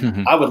 Like I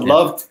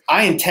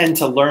intend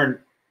to learn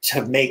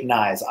to make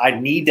knives. I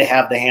need to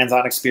have the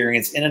hands-on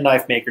experience in a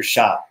knife maker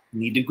shop.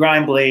 Need to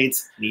grind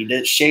blades, need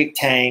to shape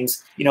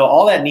tangs,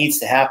 all that needs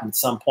to happen at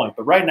some point.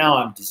 But right now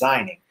I'm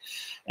designing.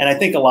 And I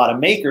think a lot of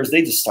makers,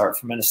 they just start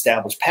from an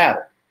established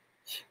pattern,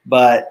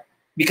 but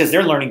because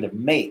they're learning to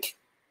make.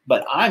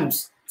 But I'm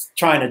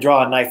trying to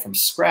draw a knife from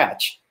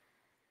scratch.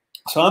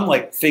 So I'm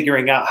like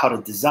figuring out how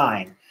to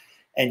design.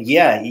 And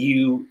yeah,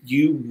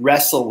 you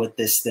wrestle with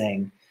this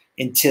thing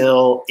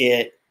until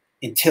it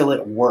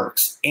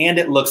works and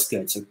it looks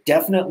good. So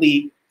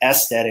definitely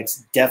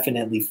aesthetics,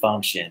 definitely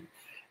function.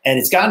 And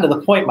it's gotten to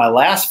the point, my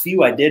last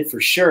few I did for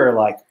sure,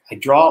 like I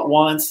draw it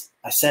once,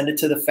 I send it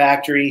to the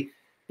factory,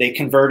 they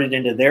convert it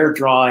into their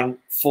drawing,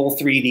 full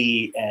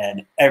 3D,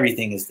 and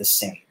everything is the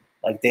same.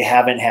 Like they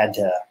haven't had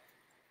to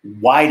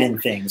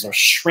widen things or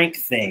shrink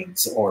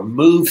things or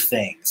move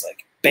things.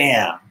 Like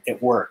bam,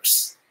 it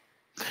works.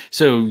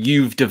 So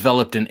you've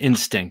developed an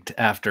instinct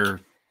after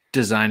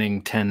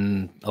designing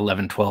 10,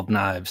 11, 12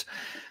 knives.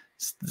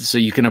 So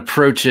you can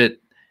approach it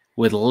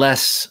with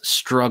less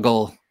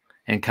struggle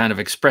and kind of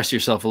express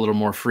yourself a little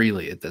more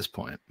freely at this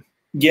point.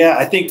 Yeah,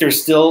 I think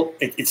it's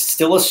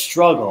still a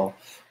struggle,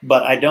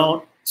 but I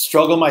don't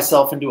struggle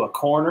myself into a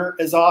corner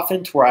as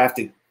often to where I have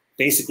to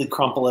basically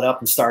crumple it up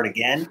and start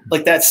again.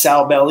 Like that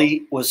sow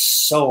belly was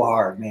so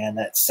hard, man.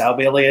 That sow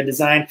belly I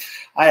designed,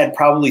 I had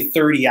probably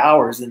 30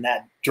 hours in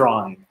that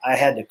drawing. I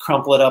had to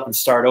crumple it up and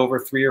start over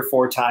 3 or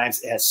 4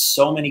 times. It has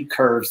so many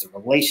curves, the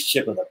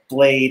relationship with the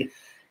blade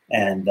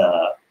and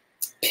the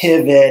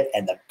pivot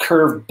and the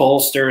curved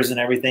bolsters and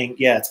everything.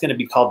 Yeah, it's going to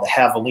be called the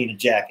Javelina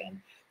Jack. And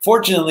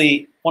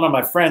fortunately, one of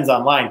my friends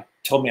online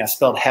told me I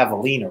spelled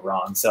javelina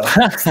wrong, so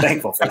I was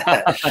thankful for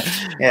that.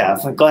 Yeah,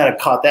 I'm glad I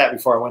caught that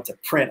before I went to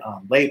print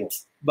on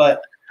labels.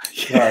 But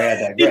sorry, I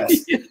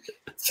digress.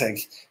 It's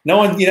like no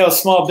one,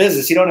 small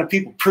business. You don't have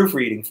people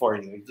proofreading for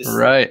you.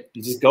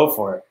 You just go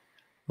for it.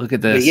 Look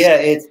at this. But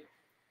yeah,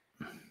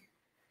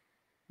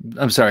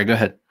 I'm sorry. Go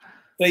ahead.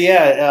 But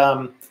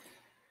yeah,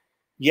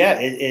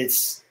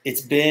 it's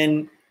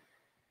been.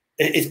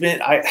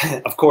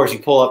 Of course, you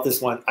pull up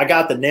this one. I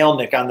got the nail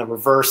nick on the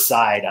reverse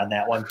side on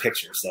that one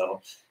picture.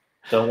 So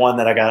the one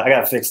that I got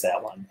to fix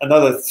that one.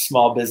 Another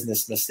small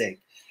business mistake.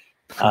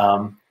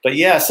 But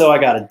yeah, so I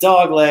got a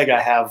dog leg. I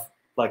have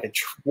like a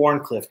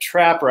Warncliffe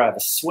trapper. I have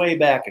a sway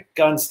back, a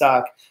gun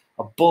stock,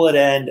 a bullet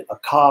end, a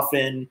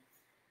coffin.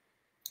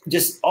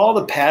 Just all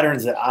the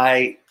patterns that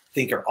I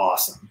think are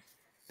awesome.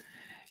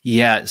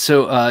 Yeah.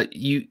 So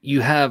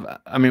you have,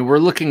 I mean, we're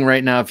looking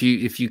right now. If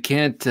you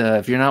can't,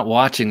 if you're not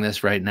watching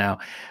this right now,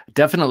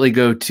 definitely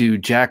go to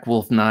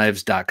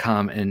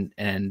jackwolfknives.com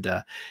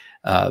and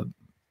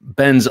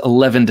Ben's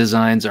 11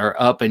 designs are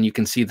up, and you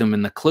can see them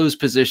in the closed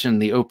position,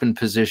 the open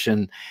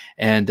position,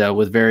 and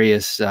with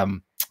various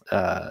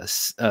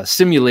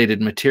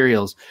simulated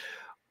materials.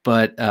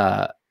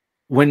 But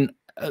when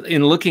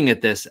in looking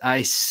at this,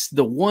 I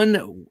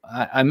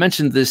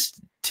mentioned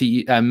this to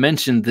you. I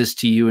mentioned this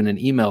to you in an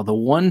email. The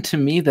one to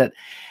me that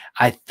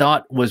I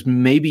thought was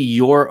maybe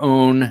your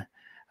own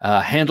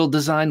handle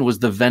design was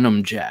the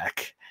Venom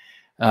Jack.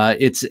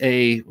 It's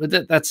a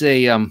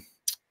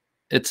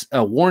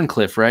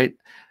Warncliffe, right?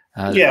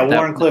 Yeah,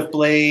 Warncliffe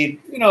blade,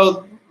 you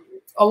know,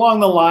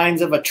 along the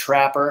lines of a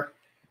trapper,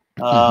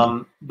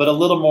 but a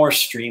little more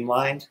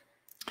streamlined.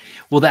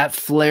 Well, that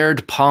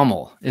flared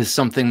pommel is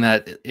something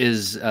that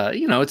is,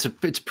 you know,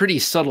 it's pretty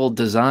subtle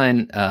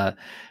design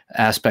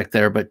aspect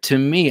there. But to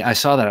me, I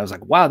saw that, I was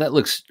like, wow, that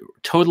looks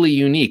totally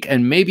unique.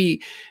 And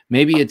maybe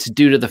it's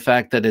due to the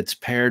fact that it's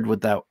paired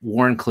with that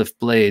Warncliffe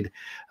blade.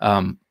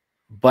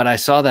 But I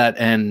saw that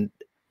and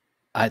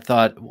I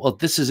thought, well,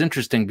 this is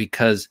interesting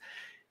because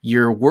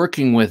you're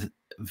working with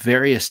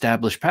very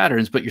established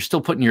patterns, but you're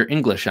still putting your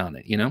English on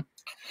it, you know?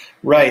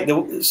 Right.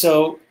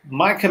 So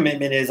my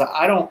commitment is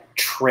I don't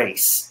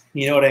trace,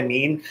 you know what I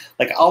mean?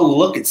 Like I'll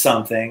look at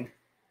something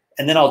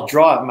and then I'll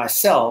draw it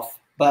myself,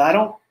 but I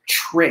don't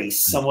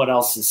trace someone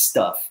else's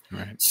stuff.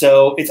 Right.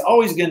 So it's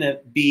always going to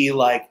be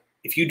like,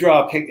 if you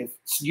draw a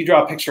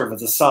picture of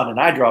the sun and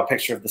I draw a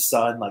picture of the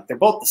sun, like they're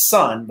both the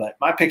sun, but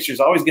my picture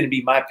is always going to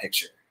be my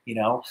picture, you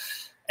know?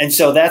 And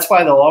so that's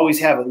why they'll always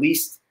have at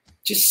least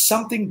just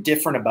something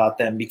different about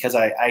them because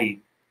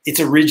it's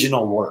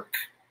original work.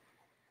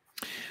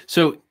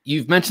 So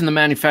you've mentioned the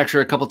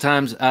manufacturer a couple of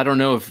times. I don't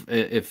know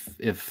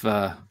if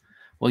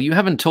well, you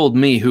haven't told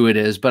me who it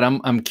is, but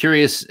I'm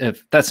curious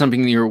if that's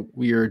something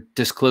you're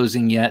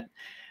disclosing yet.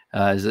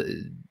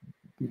 Can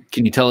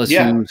you tell us?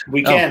 Yeah,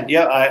 we can.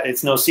 Yeah,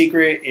 it's no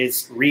secret.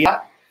 It's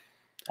Riat.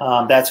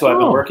 That's who I've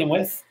been working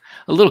with.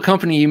 A little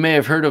company you may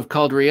have heard of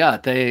called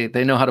Riat.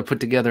 They know how to put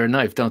together a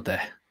knife, don't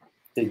they?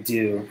 They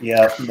do,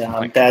 yeah.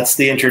 That's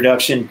the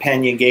introduction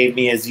Pena gave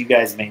me, as you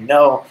guys may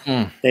know.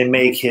 They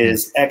make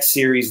his X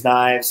Series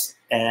knives,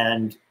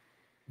 and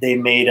they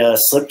made a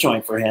slip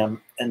joint for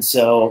him. And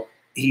so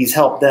he's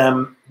helped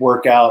them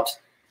work out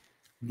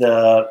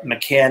the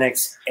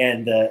mechanics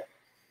and the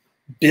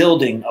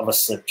building of a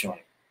slip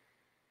joint.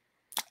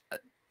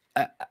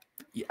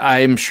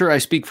 I'm sure I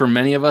speak for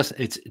many of us.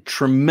 It's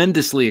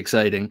tremendously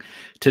exciting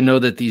to know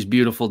that these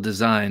beautiful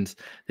designs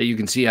that you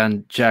can see on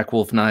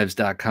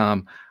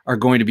jackwolfknives.com are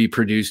going to be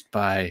produced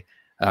by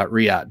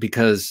Riat,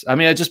 because I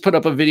mean, I just put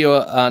up a video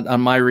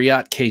on my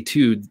Riat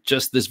K2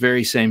 just this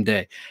very same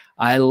day.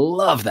 I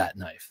love that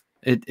knife.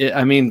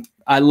 I mean,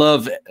 I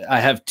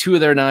have two of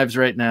their knives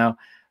right now.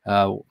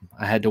 I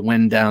had to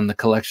wind down the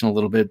collection a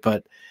little bit,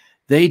 but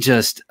they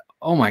just,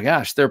 oh my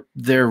gosh,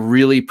 they're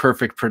really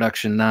perfect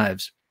production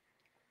knives.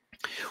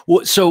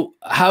 Well, so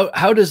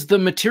how does the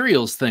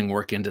materials thing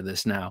work into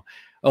this now?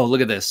 Oh, look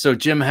at this. So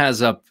Jim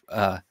has up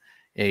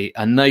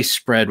a nice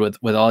spread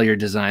with all your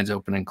designs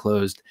open and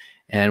closed,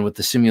 and with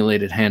the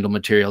simulated handle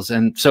materials.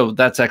 And so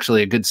that's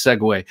actually a good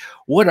segue.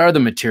 What are the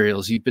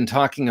materials? You've been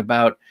talking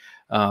about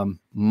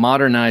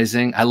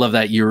modernizing. I love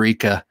that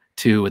Eureka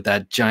too, with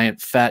that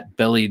giant fat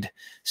bellied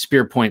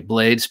spear point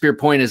blade. Spear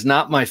point is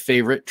not my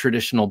favorite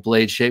traditional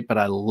blade shape, but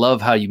I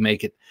love how you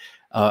make it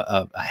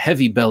a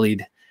heavy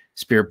bellied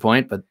spear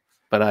point. But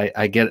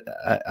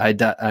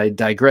I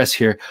digress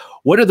here.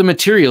 What are the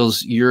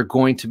materials you're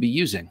going to be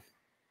using?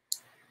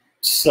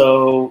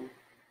 So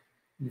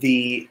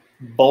the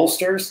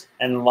bolsters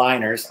and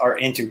liners are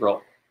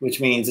integral,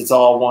 which means it's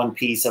all one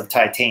piece of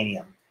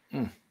titanium.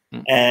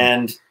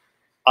 And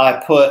I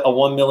put a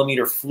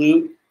 1mm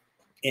flute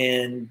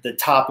in the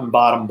top and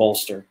bottom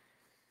bolster.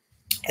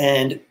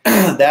 And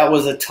that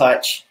was a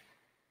touch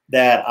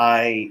that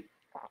I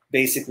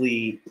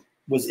basically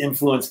was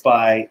influenced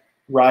by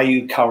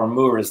Ryu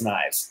Kawamura's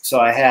knives. So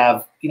I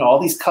have, you know, all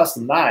these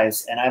custom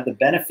knives, and I have the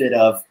benefit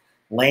of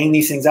laying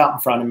these things out in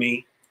front of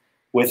me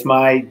with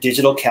my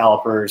digital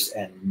calipers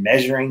and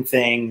measuring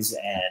things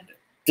and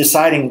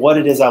deciding what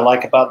it is I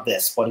like about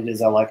this, what it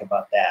is I like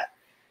about that.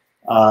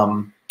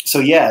 So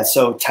yeah,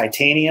 so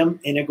titanium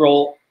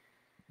integral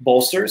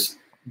bolsters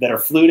that are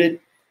fluted,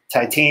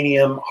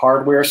 titanium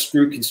hardware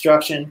screw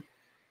construction,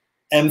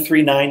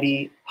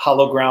 M390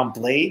 hollow ground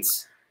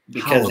blades,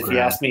 because if you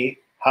ask me,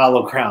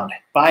 hollow ground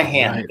by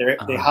hand,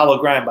 they hollow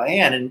grind by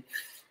hand. And,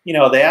 you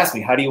know, they ask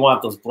me, how do you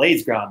want those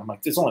blades ground? I'm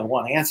like, there's only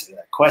one answer to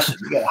that question.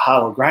 You got to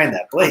hollow grind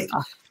that blade,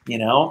 you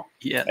know?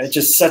 Yeah. It's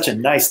just such a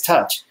nice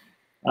touch.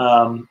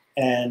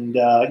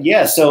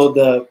 Yeah,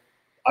 so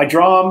I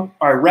draw them,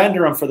 or I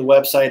render them for the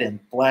website in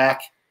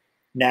black,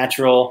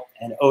 natural,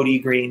 and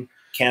OD green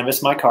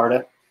canvas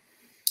micarta.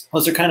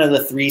 Those are kind of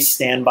the three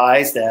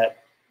standbys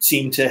that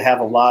seem to have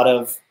a lot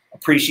of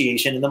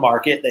appreciation in the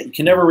market that you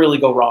can never really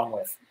go wrong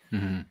with.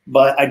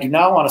 But I do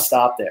not want to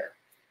stop there.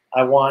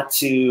 I want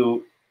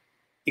to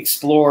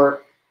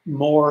explore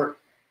more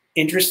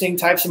interesting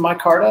types of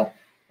micarta.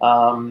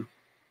 I'm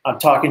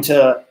talking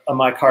to a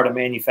micarta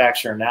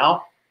manufacturer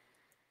now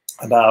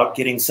about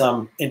getting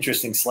some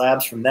interesting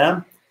slabs from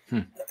them.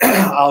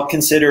 I'll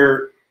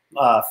consider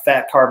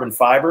fat carbon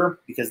fiber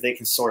because they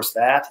can source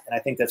that, and I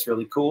think that's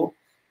really cool.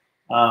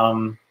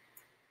 In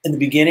the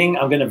beginning,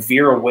 I'm going to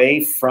veer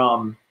away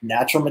from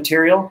natural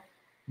material,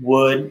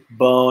 wood,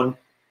 bone,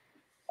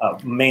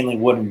 mainly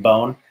wood and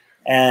bone.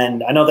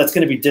 And I know that's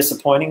going to be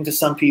disappointing to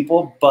some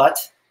people, but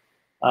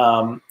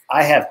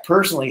I have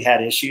personally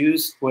had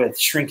issues with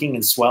shrinking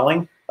and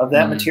swelling of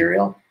that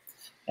material.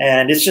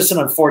 And it's just an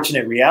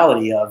unfortunate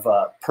reality of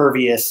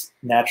pervious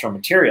natural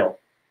material.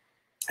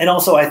 And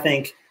also, I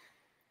think,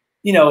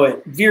 you know,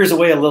 it veers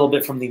away a little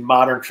bit from the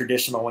modern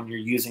traditional when you're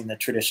using the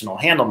traditional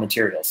handle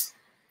materials.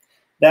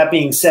 That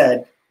being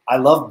said, I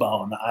love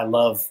bone. I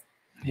love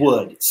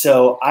wood.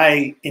 So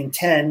I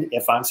intend,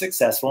 if I'm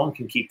successful and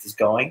can keep this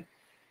going,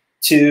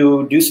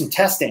 to do some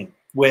testing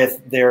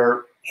with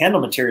their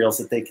handle materials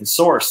that they can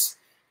source.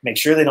 Make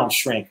sure they don't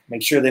shrink.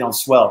 Make sure they don't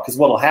swell. Because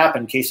what will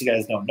happen, in case you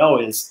guys don't know,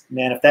 is,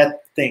 man, if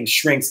that thing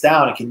shrinks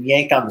down, it can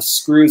yank on the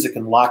screws. It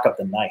can lock up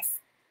the knife.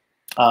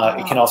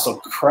 It can also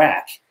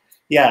crack.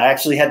 Yeah, I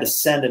actually had to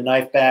send a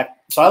knife back.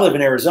 So I live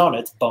in Arizona.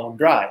 It's bone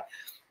dry.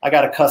 I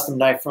got a custom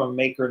knife from a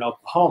maker in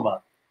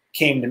Oklahoma.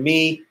 Came to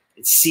me.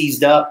 It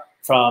seized up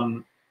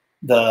from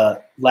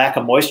the lack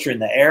of moisture in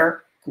the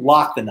air.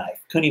 Locked the knife.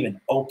 Couldn't even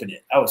open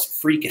it. I was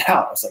freaking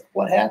out. I was like,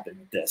 what happened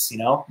with this? You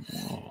know,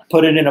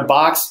 put it in a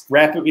box,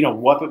 wrap it, you know,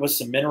 wrap it with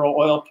some mineral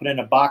oil, put it in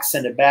a box,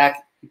 send it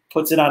back,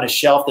 puts it on a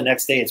shelf. The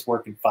next day it's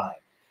working fine.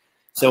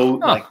 So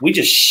like we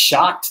just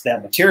shocked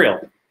that material.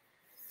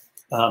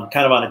 Kind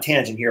of on a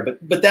tangent here,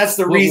 but that's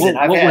the reason.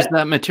 What was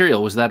that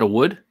material? Was that a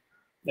wood?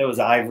 That was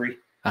ivory.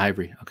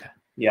 Ivory. Okay.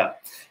 Yeah.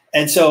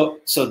 And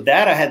so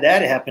that I had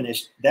that happen,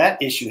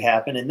 that issue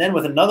happen. And then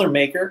with another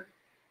maker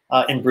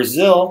in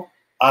Brazil,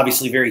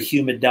 obviously very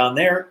humid down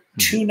there,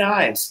 2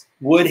 knives,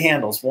 wood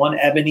handles, one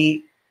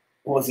ebony.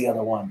 What was the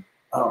other one?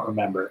 I don't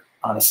remember,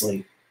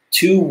 honestly.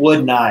 2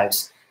 wood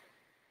knives,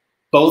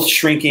 both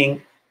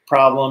shrinking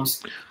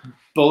problems,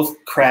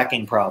 both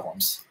cracking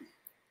problems.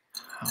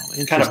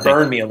 Oh, kind of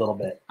burned me a little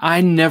bit.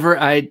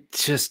 I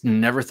just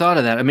never thought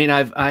of that. I mean,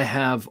 I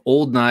have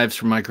old knives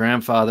from my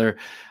grandfather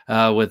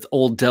with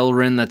old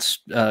Delrin that's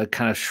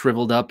kind of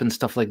shriveled up and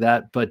stuff like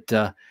that.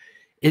 But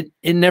it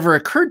never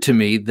occurred to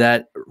me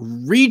that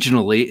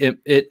regionally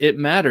it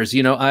matters.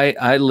 You know,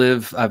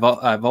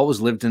 I've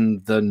always lived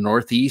in the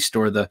Northeast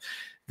or the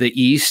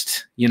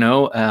East, you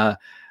know,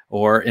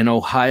 or in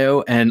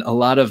Ohio, and a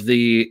lot of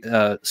the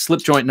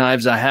slip joint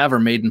knives I have are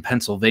made in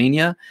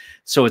Pennsylvania.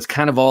 So it's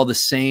kind of all the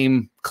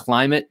same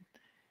climate,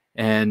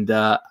 and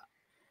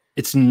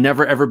it's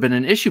never ever been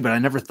an issue. But I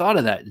never thought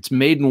of that. It's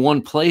made in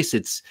one place.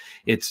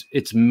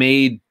 It's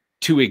made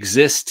to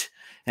exist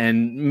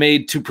and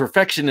made to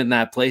perfection in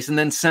that place, and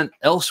then sent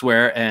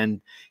elsewhere.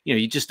 And you know,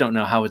 you just don't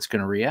know how it's going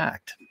to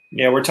react.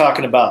 Yeah, we're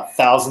talking about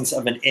thousandths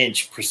of an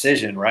inch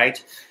precision,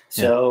 right?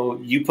 So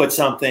you put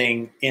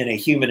something in a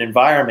humid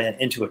environment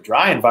into a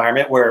dry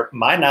environment where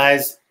my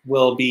knives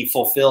will be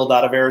fulfilled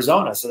out of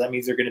Arizona. So that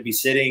means they're going to be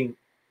sitting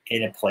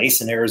in a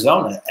place in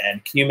Arizona.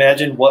 And can you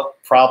imagine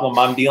what problem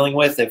I'm dealing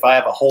with if I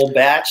have a whole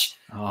batch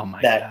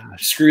that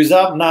screws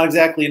up? I'm not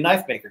exactly a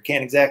knife maker.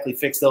 Can't exactly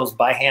fix those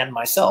by hand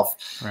myself.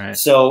 Right.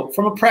 So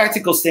from a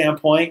practical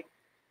standpoint,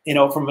 you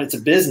know, it's a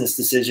business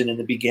decision in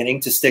the beginning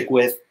to stick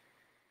with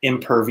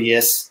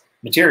impervious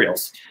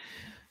materials.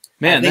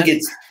 Man, I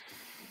think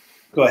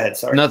go ahead.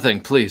 Sorry. Nothing.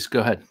 Please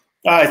go ahead.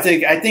 I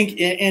think,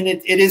 and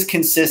it is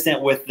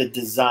consistent with the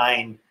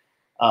design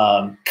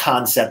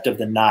concept of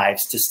the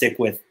knives to stick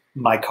with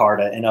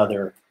micarta and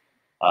other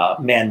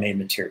man-made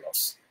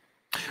materials.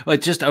 Well,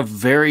 it's just a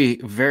very,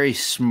 very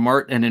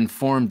smart and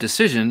informed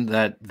decision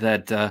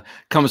that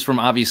comes from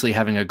obviously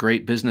having a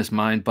great business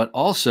mind, but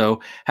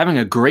also having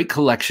a great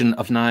collection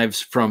of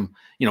knives from,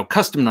 you know,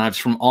 custom knives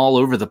from all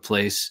over the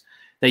place.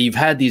 That you've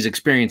had these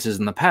experiences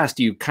in the past,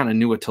 you kind of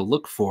knew what to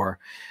look for.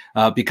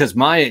 Because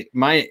my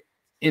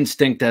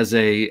instinct as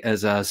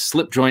a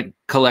slip joint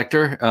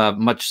collector,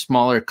 much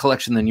smaller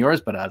collection than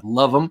yours, but I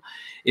love them,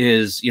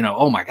 is, you know,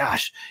 oh my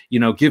gosh, you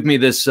know, give me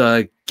this,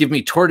 give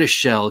me tortoise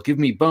shell, give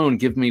me bone,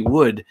 give me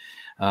wood,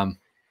 and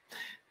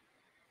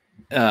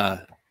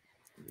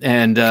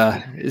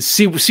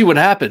see what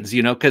happens,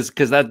 you know, because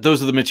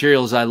those are the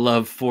materials I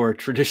love for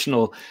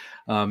traditional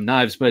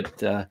knives.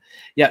 But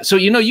yeah, so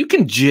you know, you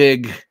can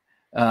jig.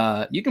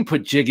 You can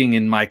put jigging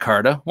in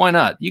micarta. Why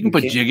not? You can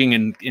put jigging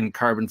in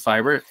carbon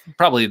fiber.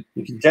 Probably.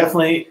 You can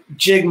definitely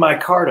jig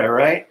micarta,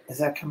 right? Is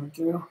that coming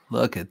through?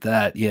 Look at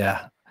that.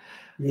 Yeah.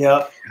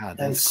 Yep. God,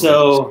 and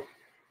so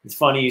it's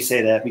funny you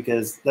say that,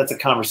 because that's a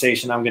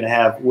conversation I'm going to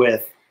have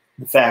with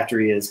the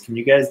factory is, can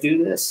you guys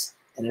do this?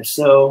 And if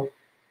so,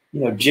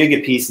 you know, jig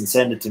a piece and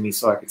send it to me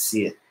so I could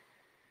see it.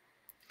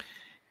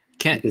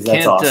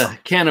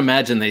 Can't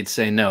imagine they'd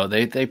say no.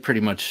 They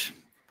pretty much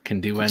can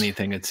do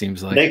anything, it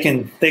seems like. They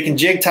can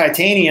jig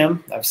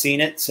titanium. I've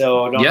seen it,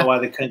 so I don't know why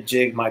they couldn't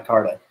jig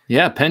micarta.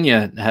 Yeah,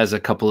 Pena has a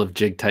couple of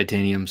jig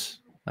titaniums.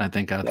 I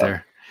think, out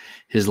there.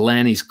 His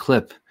Lanny's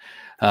clip.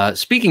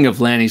 Speaking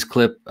of Lanny's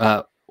clip,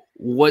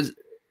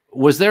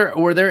 were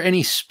there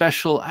any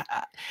special?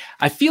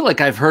 I feel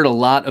like I've heard a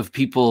lot of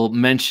people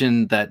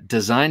mention that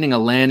designing a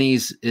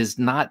Lanny's is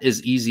not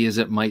as easy as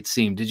it might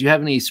seem. Did you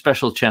have any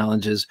special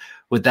challenges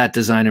with that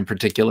design in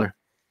particular?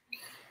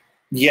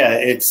 Yeah,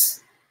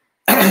 it's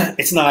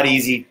it's not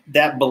easy.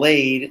 That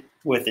blade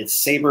with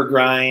its saber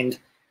grind,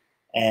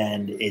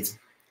 and it's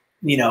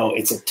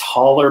a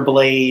taller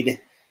blade.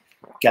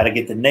 Got to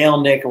get the nail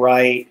nick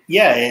right.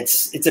 Yeah,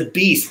 it's a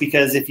beast,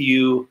 because if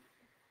you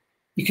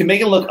can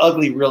make it look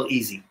ugly real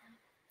easy,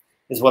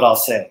 is what I'll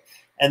say.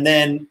 And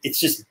then it's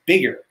just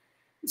bigger.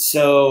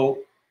 So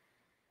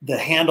the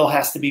handle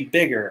has to be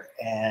bigger,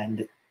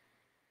 and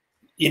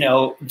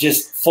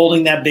just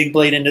folding that big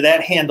blade into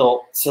that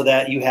handle so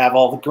that you have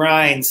all the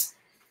grinds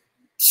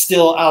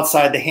still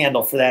outside the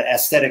handle for that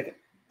aesthetic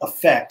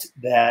effect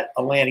that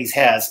a Lanny's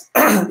has.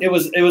 It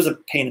was a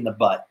pain in the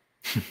butt.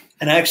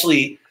 And I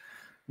actually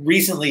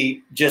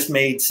recently just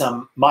made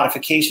some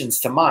modifications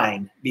to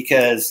mine,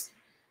 because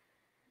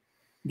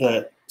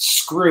the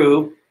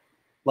screw,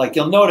 like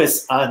you'll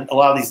notice on a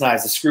lot of these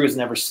knives, the screw is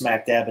never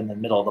smack dab in the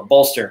middle of the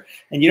bolster.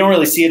 And you don't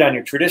really see it on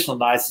your traditional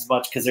knives as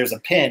much, because there's a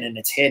pin and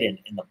it's hidden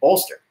in the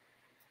bolster.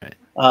 Right.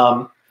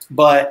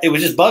 But it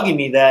was just bugging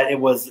me that it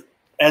was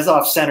as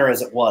off center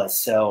as it was.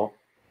 So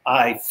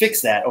I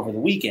fixed that over the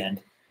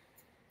weekend.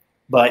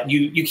 But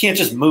you can't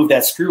just move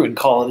that screw and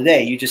call it a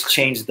day. You just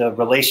change the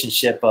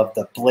relationship of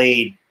the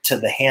blade to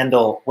the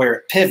handle where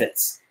it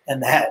pivots.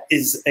 And that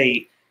is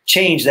a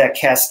change that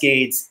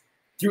cascades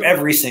through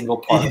every single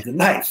part of the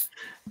knife.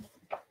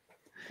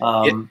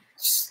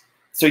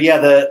 So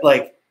yeah,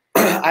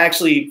 I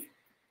actually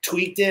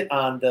tweaked it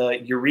on the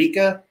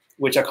Eureka,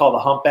 which I call the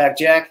humpback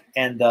jack,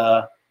 and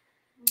the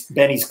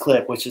Benny's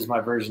clip, which is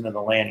my version of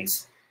the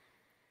Lanny's.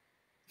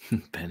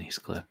 Benny's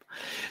clip.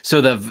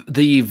 So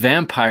the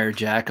vampire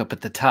jack up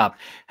at the top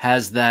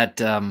has that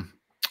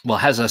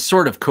has a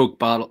sort of Coke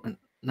bottle.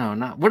 No,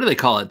 not, what do they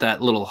call it?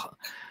 That little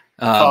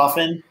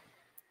coffin.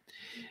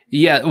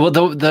 Yeah, well,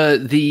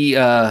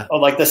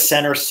 like the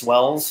center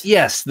swells.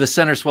 Yes, the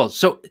center swells.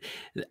 So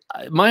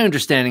my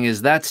understanding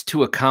is that's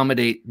to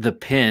accommodate the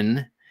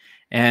pin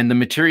and the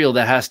material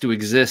that has to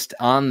exist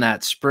on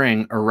that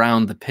spring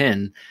around the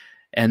pin,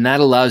 and that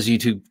allows you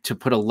to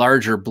put a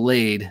larger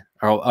blade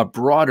or a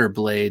broader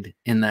blade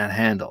in that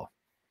handle.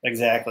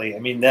 Exactly. I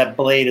mean, that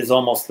blade is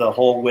almost the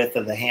whole width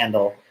of the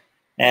handle.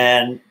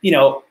 And,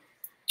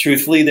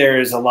 truthfully,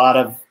 there's a lot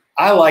of,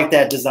 I like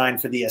that design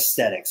for the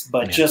aesthetics,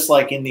 but just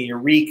like in the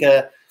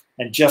Eureka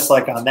and just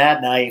like on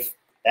that knife,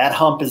 that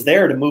hump is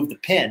there to move the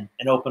pin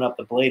and open up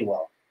the blade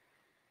well.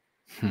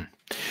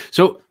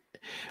 So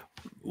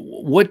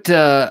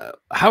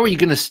how are you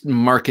going to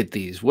market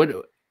these? What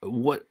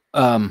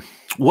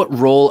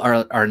role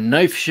are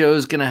knife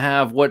shows going to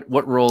have?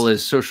 What role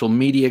is social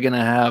media going to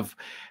have?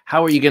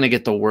 How are you going to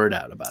get the word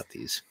out about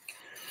these?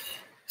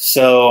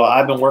 So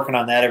I've been working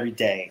on that every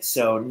day.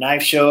 So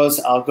knife shows,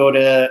 I'll go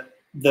to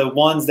the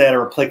ones that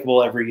are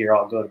applicable every year.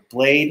 I'll go to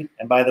Blade.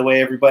 And by the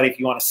way, everybody, if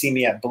you want to see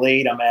me at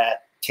Blade, I'm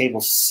at table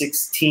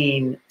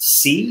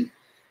 16C.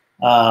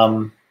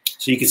 So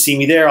you can see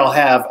me there.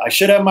 I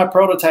should have my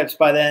prototypes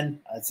by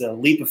then. It's a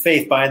leap of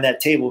faith buying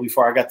that table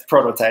before I got the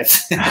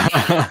prototypes.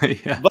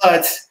 Yeah.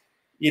 But,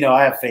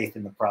 I have faith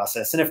in the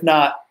process. And if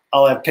not,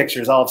 I'll have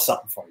pictures. I'll have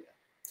something for you.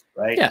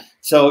 Right? Yeah.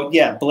 So,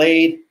 yeah,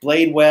 Blade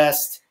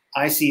West,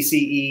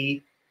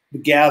 ICCE, The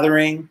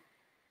Gathering,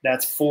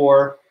 that's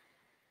 4.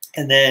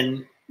 And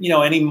then,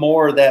 any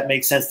more that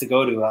makes sense to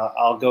go to,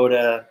 I'll go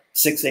to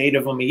 6, 8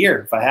 of them a year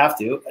if I have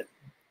to.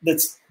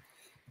 It's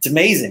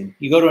amazing.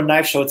 You go to a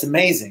knife show, it's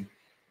amazing.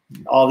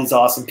 All these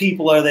awesome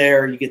people are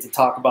there. You get to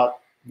talk about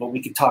what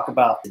we could talk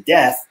about to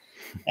death.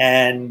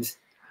 And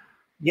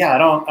yeah, I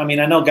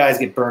know guys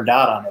get burned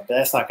out on it, but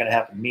that's not going to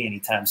happen to me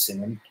anytime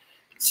soon.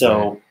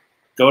 So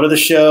go to the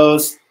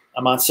shows.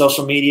 I'm on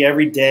social media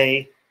every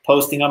day,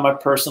 posting on my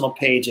personal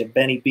page at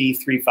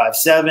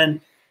BennyB357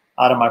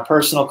 out of my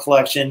personal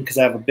collection, because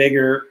I have a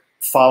bigger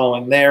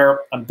following there.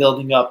 I'm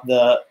building up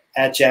the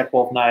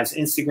 @JackWolfKnives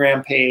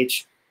Instagram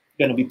page.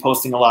 Going to be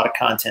posting a lot of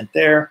content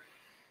there.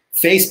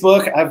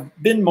 Facebook, I've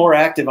been more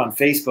active on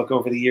Facebook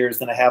over the years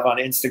than I have on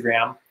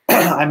Instagram.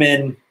 I'm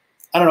in,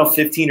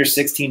 15 or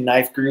 16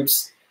 knife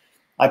groups.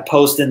 I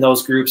post in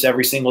those groups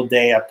every single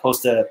day. I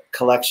post a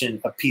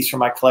piece from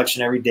my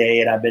collection every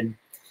day, and I've been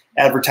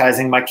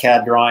advertising my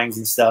CAD drawings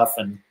and stuff.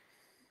 And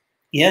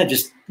yeah,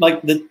 just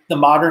like the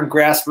modern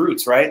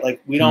grassroots, right?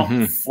 Like we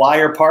don't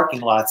flyer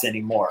parking lots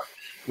anymore.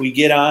 We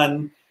get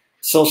on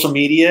social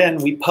media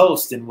and we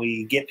post and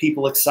we get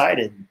people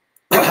excited.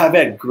 I've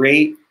had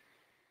great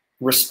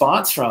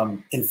response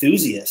from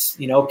enthusiasts,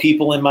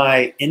 people in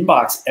my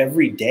inbox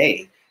every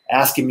day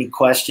asking me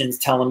questions,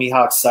 telling me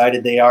how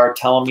excited they are,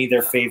 telling me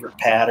their favorite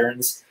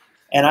patterns.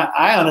 And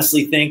I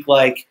honestly think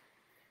I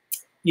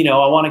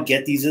want to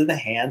get these in the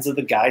hands of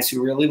the guys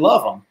who really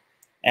love them,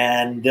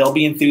 and they'll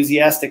be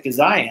enthusiastic as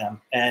I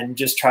am, and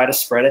just try to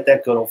spread it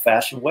that good old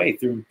fashioned way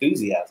through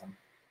enthusiasm.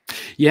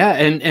 Yeah,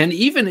 and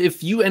even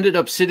if you ended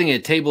up sitting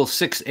at table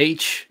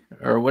 6H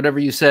or whatever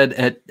you said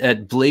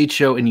at Blade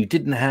Show, and you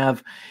didn't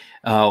have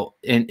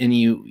and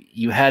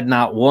you had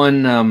not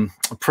one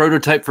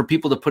prototype for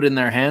people to put in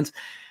their hands,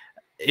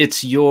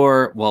 it's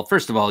your, well,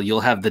 first of all,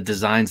 you'll have the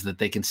designs that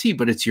they can see,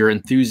 but it's your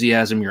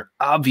enthusiasm, your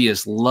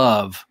obvious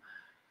love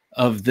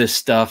of this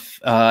stuff,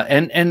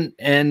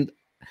 and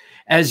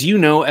as you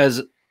know,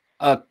 as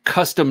a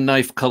custom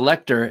knife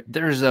collector,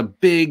 there's a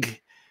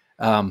big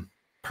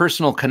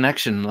personal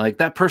connection. Like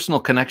that personal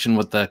connection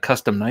with the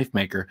custom knife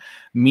maker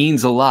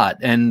means a lot,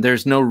 and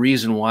there's no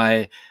reason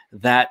why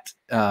that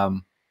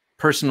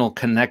personal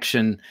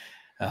connection,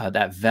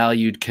 that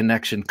valued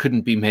connection,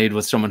 couldn't be made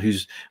with someone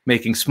who's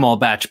making small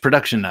batch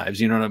production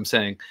knives. You know what I'm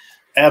saying?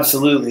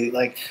 Absolutely.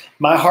 Like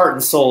my heart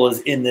and soul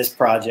is in this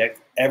project.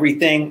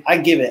 Everything, I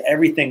give it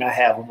everything I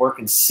have. I'm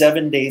working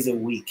 7 days a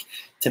week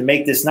to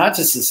make this not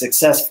just a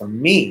success for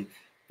me,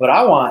 but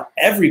I want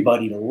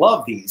everybody to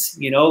love these.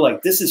 You know,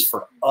 like this is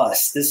for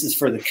us. This is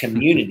for the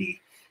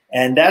community.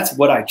 And that's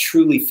what I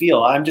truly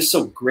feel. I'm just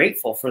so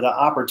grateful for the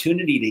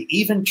opportunity to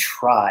even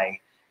try,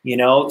 you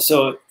know.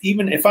 So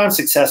even if I'm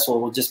successful,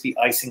 it will just be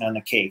icing on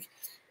the cake.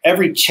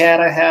 Every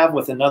chat I have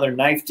with another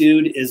knife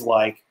dude is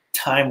like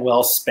time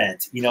well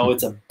spent. You know,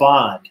 it's a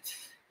bond.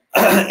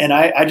 And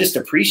I just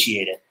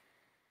appreciate it.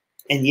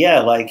 And yeah,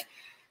 like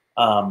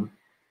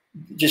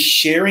just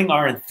sharing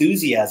our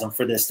enthusiasm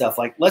for this stuff.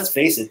 Like, let's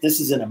face it,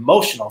 this is an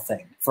emotional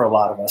thing for a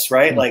lot of us,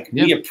 right? Like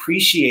we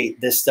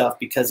appreciate this stuff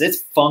because it's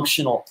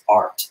functional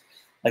art.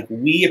 Like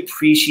we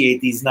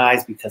appreciate these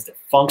knives because they're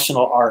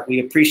functional art. We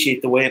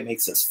appreciate the way it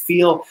makes us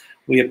feel.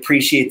 We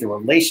appreciate the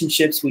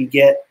relationships we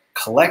get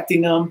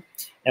collecting them.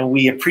 And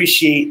we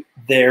appreciate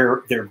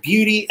their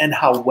beauty and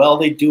how well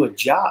they do a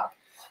job.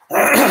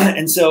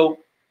 And so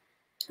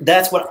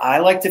that's what I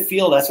like to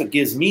feel. That's what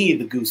gives me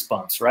the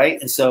goosebumps, right?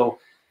 And so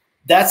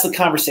that's the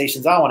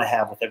conversations I want to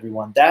have with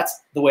everyone.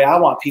 That's the way I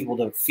want people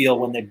to feel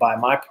when they buy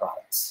my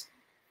products.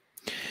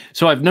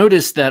 So I've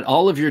noticed that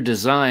all of your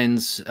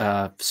designs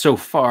so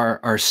far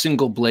are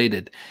single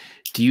bladed.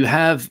 Do you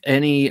have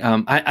any,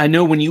 I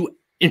know when you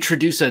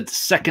introduce a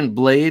second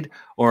blade,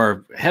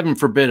 or heaven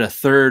forbid, a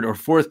third or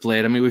fourth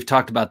blade, I mean, we've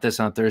talked about this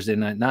on Thursday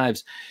Night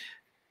Knives,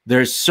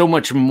 there's so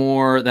much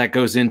more that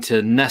goes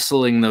into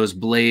nestling those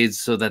blades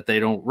so that they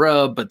don't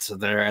rub, but so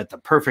they're at the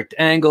perfect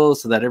angle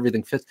so that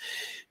everything fits.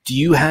 Do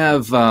you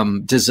have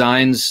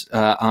designs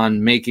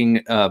on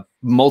making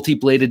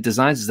multi-bladed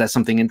designs? Is that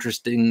something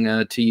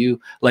interesting to you?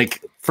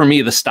 Like for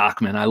me, the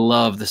Stockman, I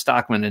love the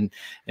Stockman,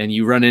 and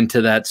you run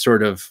into that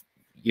sort of,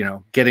 you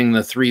know, getting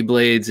the 3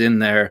 blades in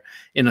there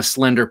in a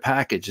slender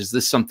package. Is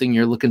this something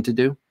you're looking to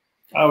do?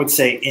 I would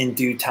say in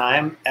due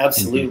time.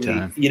 Absolutely. In due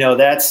time. You know,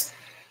 that's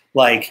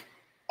like,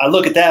 I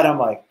look at that, I'm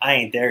like, I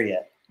ain't there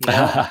yet. You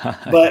know?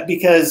 But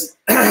because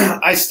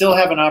I still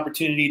have an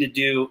opportunity to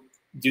do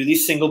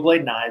these single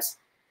blade knives,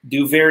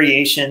 do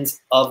variations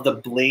of the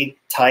blade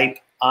type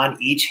on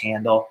each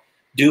handle,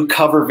 do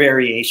cover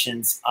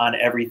variations on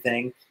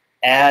everything,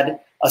 add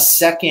a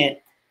second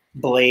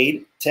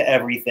blade to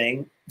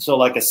everything. So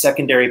like a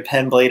secondary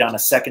pen blade on a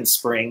second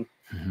spring.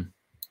 Mm-hmm.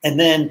 And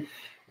then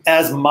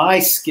as my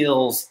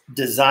skills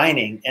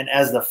designing and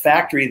as the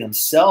factory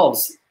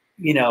themselves,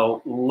 you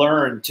know,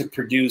 learn to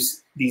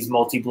produce these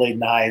multi-blade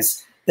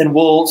knives, then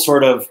we'll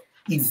sort of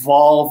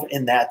evolve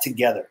in that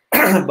together.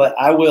 But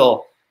I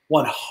will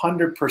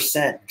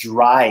 100%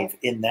 drive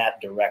in that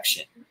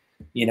direction,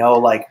 you know,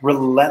 like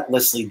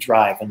relentlessly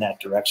drive in that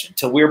direction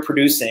till we're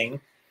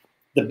producing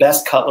the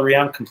best cutlery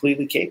I'm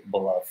completely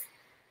capable of.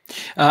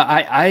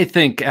 I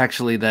think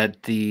actually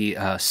that the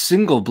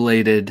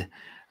single-bladed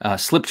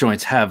slip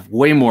joints have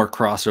way more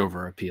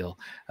crossover appeal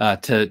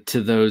to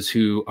those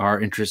who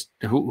are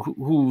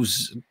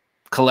whose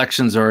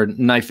collections or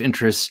knife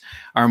interests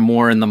are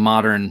more in the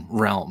modern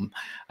realm.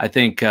 I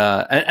think,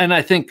 and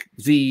I think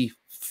the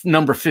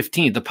number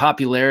 15, the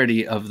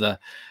popularity of the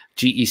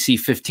GEC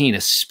 15,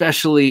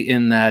 especially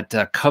in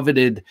that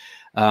coveted,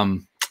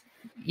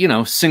 you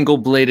know,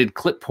 single-bladed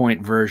clip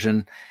point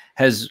version,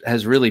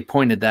 has really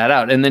pointed that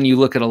out. And then you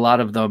look at a lot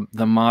of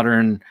the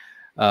modern,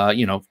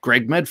 you know,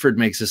 Greg Medford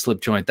makes a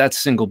slip joint that's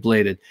single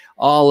bladed.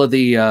 All of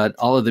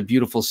the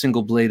beautiful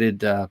single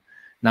bladed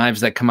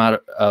knives that come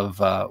out of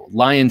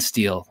Lion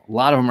Steel, a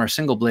lot of them are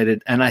single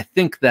bladed, and I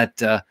think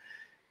that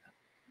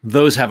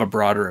those have a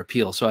broader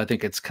appeal. So I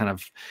think it's kind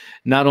of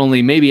not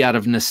only maybe out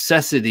of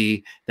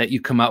necessity that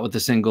you come out with a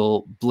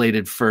single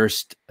bladed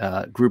first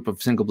group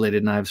of single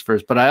bladed knives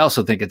first, but I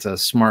also think it's a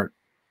smart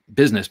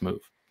business move.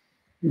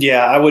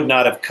 Yeah, I would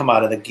not have come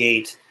out of the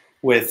gate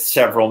with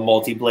several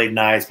multi-blade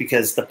knives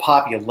because the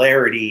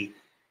popularity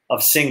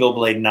of single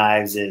blade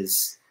knives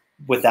is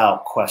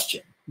without question.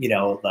 You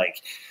know, like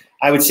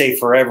I would say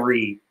for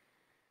everybody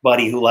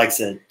who likes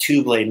a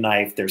 2-blade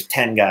knife, there's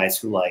 10 guys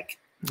who like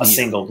a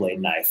single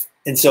blade knife.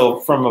 And so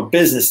from a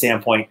business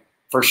standpoint,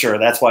 for sure,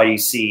 that's why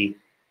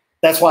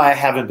I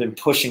haven't been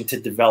pushing to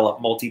develop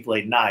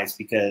multi-blade knives,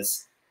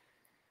 because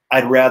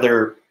I'd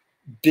rather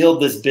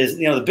build this business.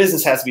 You know, the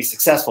business has to be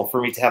successful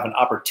for me to have an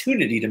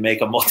opportunity to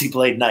make a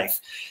multi-blade knife.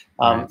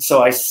 Right.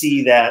 So I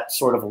see that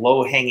sort of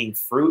low-hanging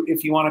fruit,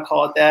 if you want to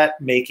call it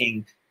that,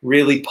 making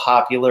really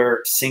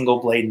popular single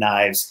blade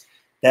knives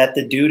that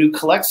the dude who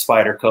collects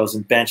Spydercos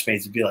and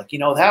Benchmates would be like,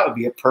 that would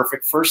be a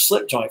perfect first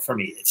slip joint for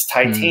me. It's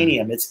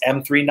titanium, it's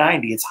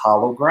M390, it's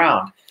hollow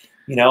ground,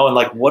 and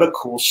like, what a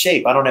cool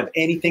shape. I don't have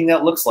anything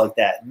that looks like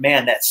that.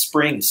 Man, that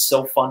spring is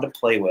so fun to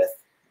play with.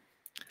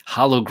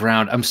 Hollow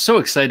ground. I'm so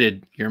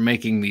excited you're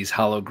making these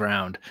hollow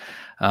ground.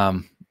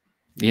 I'm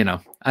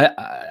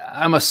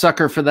a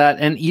sucker for that,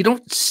 and you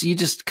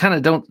just kind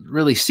of don't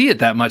really see it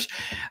that much.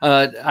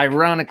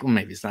 Ironic, well,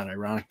 maybe it's not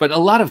ironic, but a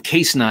lot of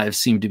case knives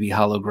seem to be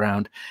hollow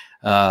ground.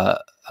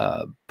 But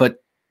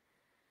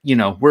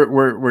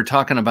we're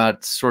talking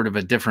about sort of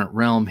a different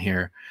realm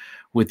here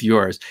with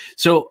yours.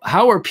 So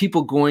how are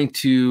people going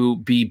to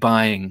be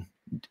buying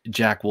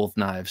Jack Wolf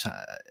knives?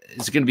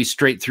 Is it going to be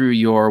straight through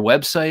your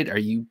website?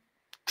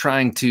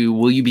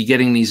 Will you be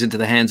getting these into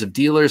the hands of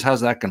dealers?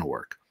 How's that going to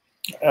work?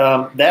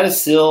 That is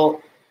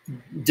still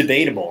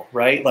debatable,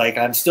 right? Like,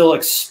 I'm still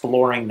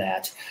exploring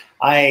that.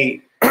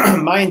 My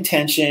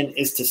intention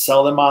is to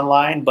sell them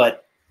online,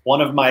 but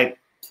one of my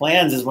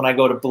plans is when I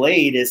go to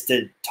Blade is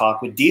to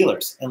talk with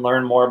dealers and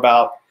learn more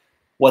about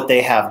what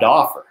they have to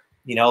offer.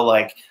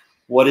 Like,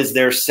 what is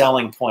their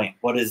selling point?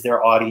 What is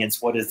their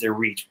audience? What is their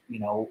reach?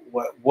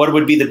 What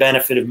would be the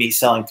benefit of me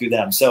selling through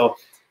them? So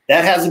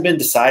that hasn't been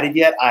decided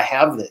yet. I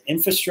have the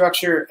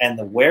infrastructure and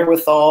the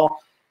wherewithal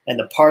and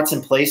the parts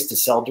in place to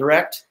sell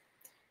direct.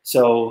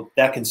 So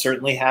that can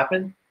certainly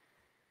happen.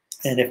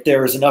 And if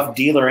there is enough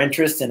dealer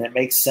interest and it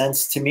makes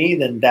sense to me,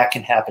 then that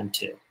can happen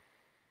too.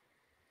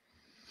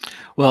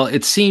 Well,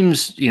 it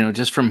seems,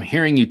 just from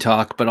hearing you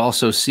talk, but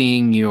also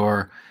seeing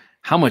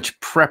how much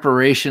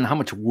preparation, how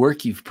much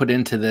work you've put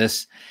into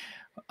this,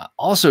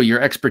 also your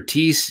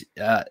expertise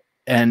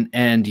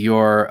and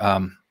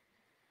your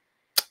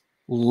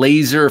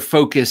laser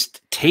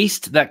focused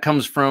taste that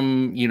comes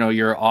from,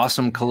 your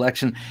awesome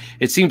collection.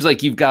 It seems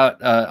like you've got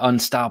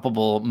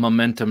unstoppable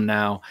momentum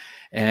now,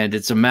 and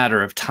it's a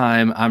matter of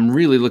time. I'm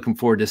really looking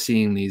forward to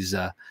seeing these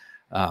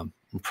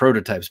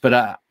prototypes,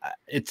 but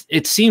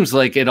it seems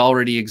like it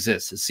already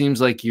exists. It seems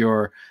like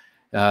you're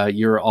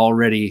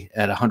already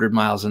at 100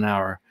 miles an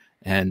hour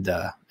and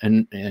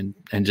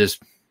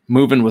just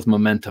moving with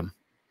momentum.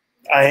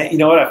 I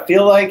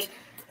feel like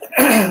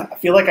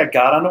I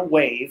got on a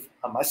wave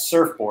on my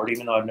surfboard,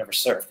 even though I've never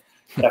surfed.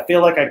 But I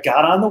feel like I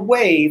got on the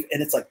wave,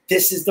 and it's like,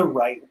 this is the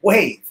right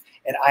wave,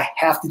 and I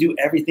have to do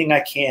everything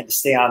I can to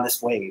stay on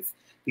this wave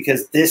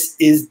because this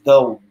is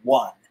the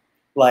one.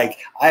 Like,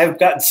 I have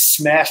gotten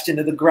smashed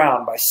into the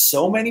ground by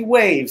so many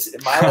waves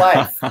in my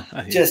life,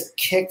 just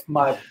kicked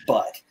my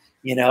butt,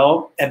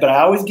 but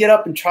I always get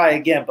up and try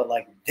again. But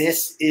like,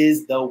 this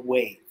is the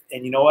wave.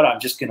 And you know what?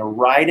 I'm just going to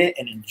ride it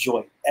and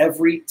enjoy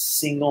every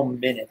single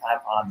minute I'm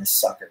on this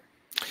sucker.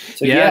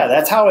 So yeah,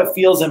 that's how it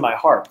feels in my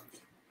heart.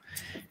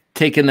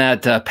 Taking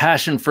that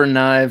passion for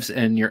knives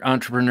and your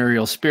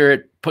entrepreneurial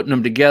spirit, putting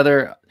them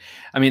together.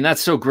 I mean,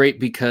 that's so great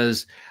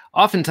because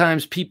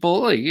oftentimes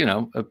people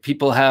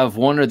have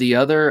one or the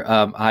other.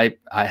 I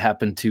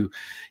happen to,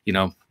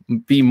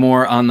 be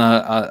more on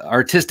the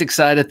artistic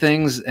side of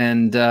things.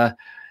 And,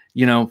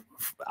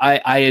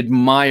 I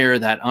admire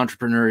that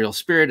entrepreneurial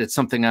spirit. It's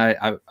something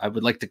I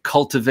would like to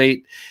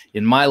cultivate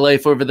in my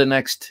life over the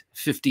next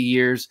 50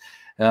 years,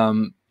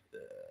 assuming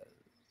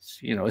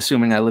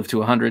I live to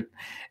 100.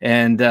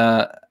 And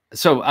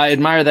so I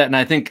admire that. And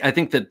I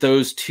think that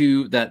those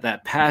two,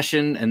 that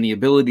passion and the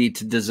ability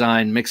to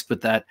design mixed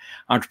with that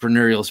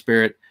entrepreneurial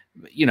spirit,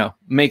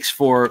 makes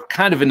for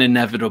kind of an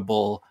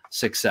inevitable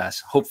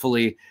success.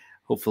 Hopefully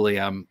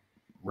I'm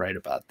right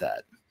about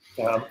that.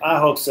 I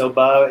hope so,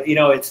 Bob.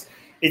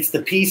 It's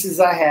the pieces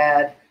I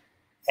had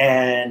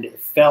and it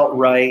felt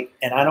right.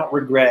 And I don't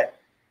regret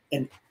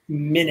a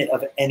minute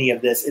of any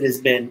of this. It has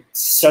been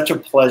such a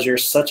pleasure,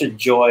 such a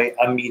joy.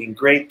 I'm meeting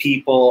great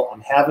people. I'm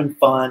having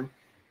fun,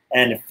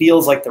 and it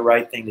feels like the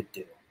right thing to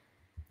do.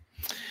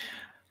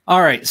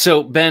 All right.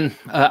 So Ben,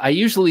 I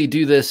usually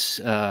do this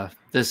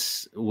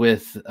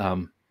with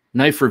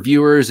knife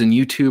reviewers and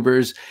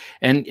YouTubers,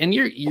 and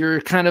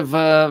you're kind of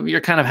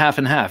half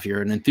and half.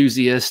 You're an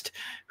enthusiast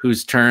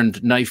who's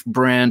turned knife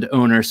brand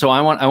owner. So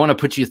I want to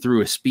put you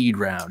through a speed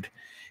round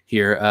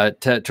here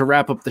to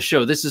wrap up the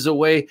show. This is a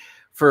way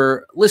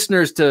for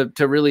listeners to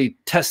really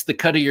test the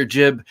cut of your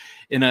jib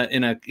in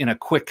a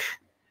quick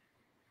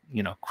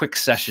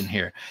session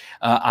here.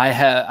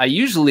 I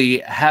usually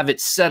have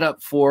it set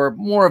up for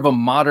more of a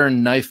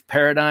modern knife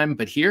paradigm,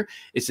 but here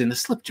it's in the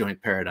slip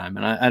joint paradigm,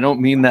 and I don't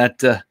mean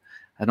that.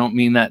 I don't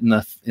mean that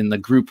in the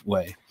group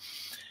way.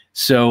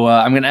 So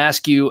I'm going to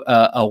ask you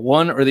a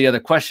one or the other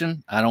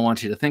question. I don't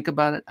want you to think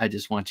about it. I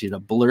just want you to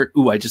blurt.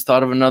 Ooh, I just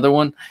thought of another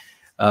one.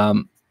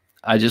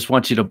 I just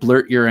want you to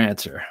blurt your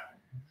answer.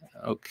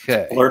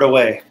 Okay. Blurt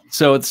away.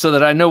 So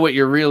that I know what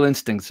your real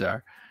instincts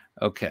are.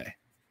 Okay.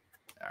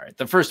 All right.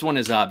 The first one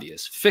is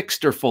obvious.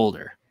 Fixed or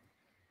folder?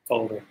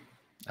 Folder.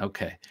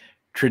 Okay.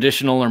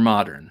 Traditional or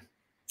modern?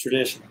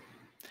 Traditional.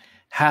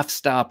 Half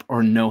stop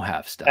or no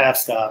half stop? Half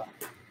stop.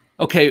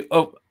 Okay.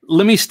 Oh,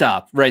 let me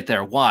stop right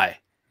there. Why?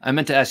 I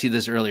meant to ask you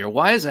this earlier.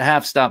 Why is a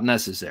half stop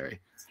necessary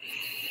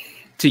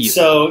to you?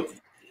 So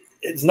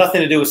it's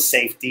nothing to do with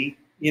safety,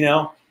 you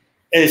know.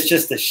 It's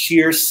just the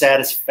sheer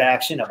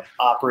satisfaction of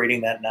operating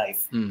that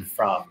knife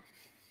from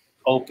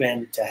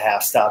open to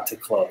half stop to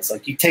close.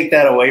 Like, you take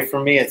that away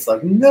from me, it's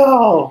like,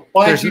 no,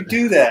 why did you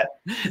do that?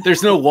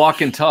 There's no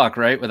walk and talk,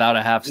 right, without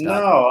a half stop.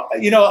 No,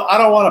 you know, I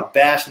don't want to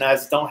bash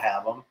knives that don't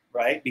have them,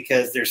 right?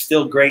 Because they're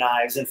still great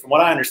knives. And from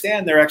what I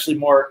understand, they're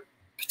actually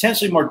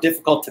potentially more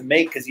difficult to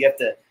make because you have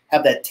to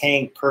have that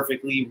tang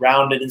perfectly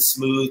rounded and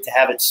smooth to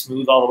have it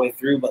smooth all the way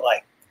through. But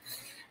like,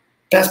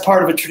 best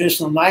part of a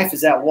traditional knife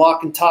is that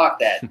walk and talk,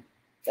 that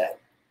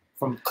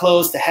from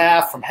close to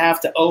half, from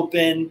half to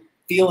open,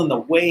 feeling the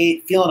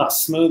weight, feeling how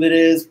smooth it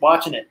is,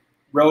 watching it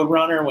road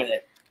runner when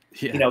it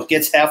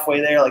gets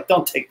halfway there. Like,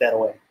 don't take that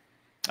away.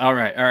 All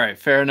right,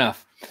 fair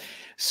enough.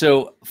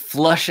 So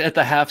flush at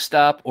the half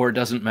stop, or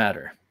doesn't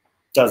matter?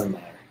 Doesn't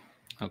matter.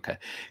 Okay.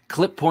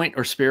 Clip point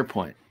or spear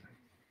point?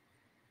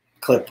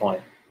 Clip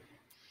point.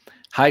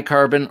 High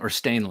carbon or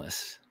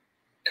stainless?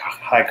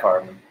 High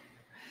carbon.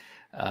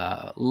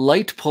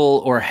 Light pull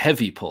or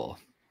heavy pull?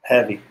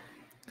 Heavy.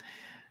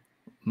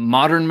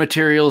 Modern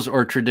materials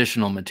or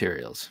traditional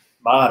materials?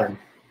 Modern.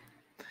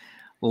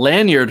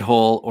 Lanyard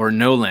hole or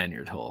no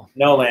lanyard hole?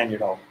 No lanyard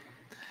hole.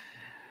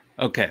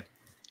 Okay.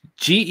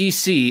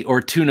 GEC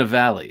or Tuna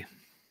Valley?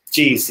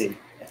 GEC.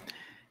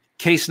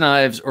 Case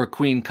knives or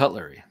Queen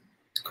cutlery?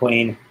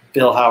 Queen.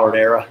 Bill Howard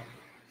era.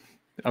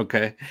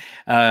 Okay.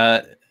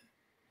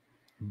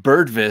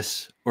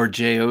 Birdvis or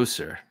J.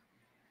 Oser?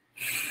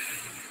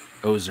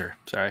 Oser,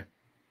 sorry.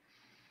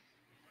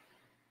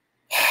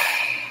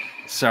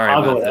 Sorry.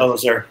 I'll go with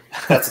Oser.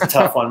 That's a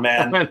tough one,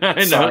 man. I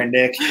know. Sorry,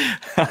 Nick.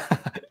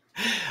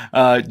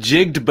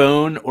 Jigged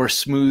bone or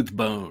smooth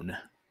bone?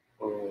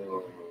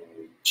 Oh,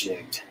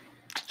 jigged.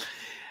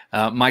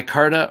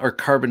 Micarta or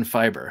carbon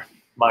fiber?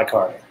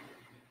 Micarta.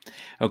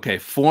 Okay.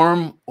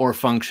 Form or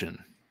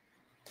function?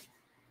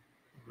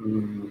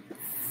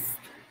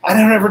 I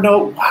don't ever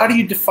know. How do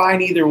you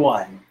define either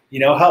one? You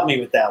know, help me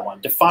with that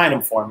one. Define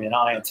them for me and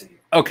I'll answer you.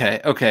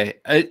 Okay.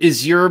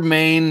 Is your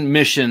main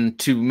mission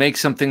to make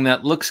something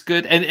that looks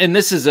good? And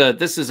this is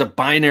a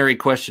binary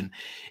question.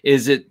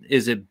 Is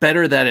it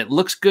better that it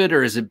looks good,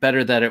 or is it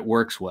better that it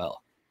works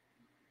well?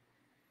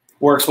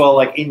 Works well,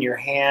 like in your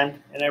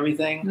hand and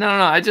everything? No.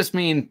 I just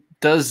mean,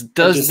 does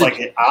like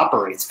it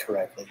operates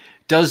correctly?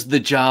 Does the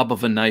job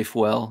of a knife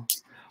well,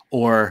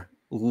 or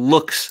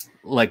looks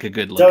like a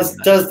good looking knife?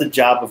 Does the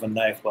job of a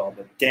knife well,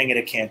 but dang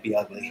it can't be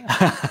ugly.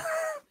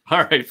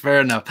 All right,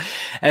 fair enough.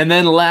 And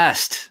then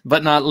last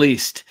but not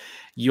least,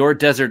 your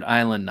desert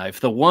island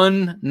knife, the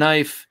one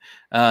knife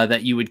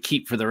that you would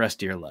keep for the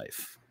rest of your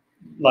life.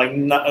 Like,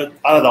 out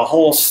of the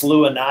whole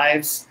slew of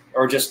knives,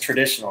 or just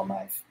traditional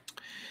knife?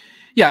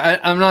 Yeah,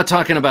 I'm not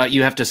talking about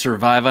you have to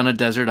survive on a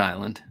desert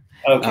island.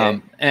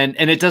 Okay. And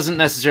it doesn't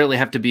necessarily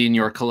have to be in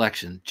your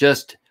collection.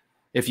 Just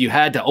if you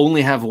had to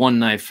only have one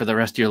knife for the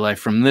rest of your life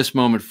from this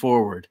moment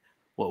forward,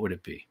 what would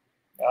it be?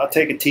 I'll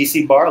take a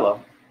TC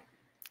Barlow.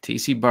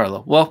 TC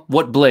Barlow. Well,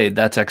 what blade?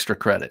 That's extra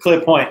credit.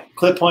 Clip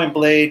point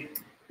blade,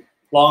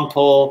 long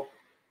pull,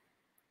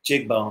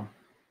 jig bone.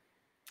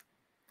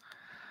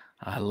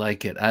 I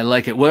like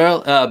it.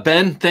 Well,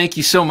 Ben, thank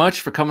you so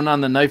much for coming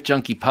on the Knife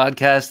Junkie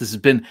podcast. This has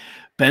been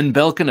Ben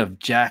Belkin of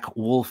Jack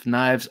Wolf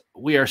Knives.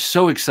 We are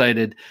so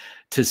excited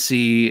to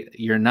see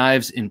your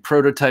knives in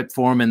prototype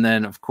form. And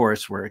then, of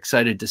course, we're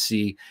excited to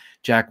see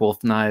Jack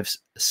Wolf Knives'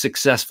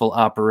 successful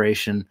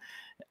operation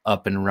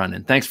up and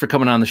running. Thanks for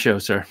coming on the show,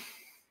 sir.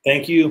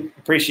 Thank you.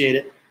 Appreciate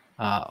it.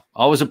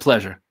 Always a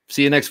pleasure.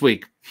 See you next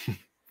week.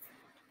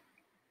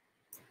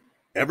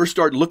 Ever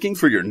start looking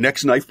for your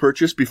next knife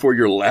purchase before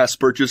your last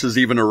purchase has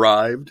even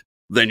arrived?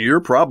 Then you're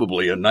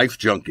probably a knife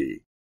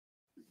junkie.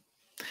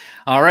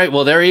 All right.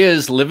 Well, there he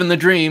is, living the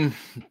dream.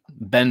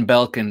 Ben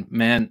Belkin,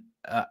 man.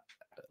 A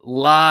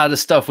lot of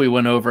stuff we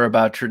went over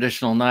about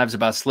traditional knives,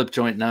 about slip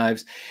joint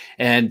knives.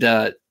 And,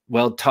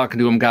 talking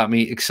to him got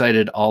me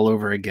excited all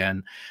over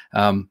again.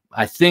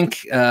 I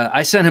think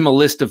I sent him a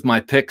list of my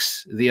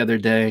picks the other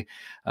day,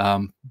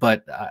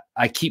 but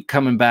I keep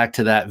coming back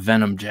to that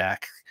Venom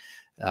Jack.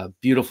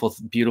 Beautiful,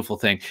 beautiful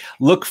thing.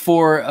 Look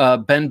for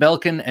Ben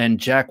Belkin and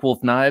Jack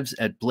Wolf Knives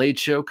at Blade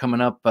Show coming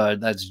up.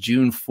 That's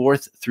June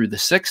 4th through the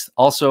 6th.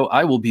 Also,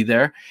 I will be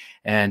there,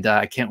 and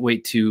I can't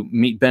wait to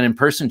meet Ben in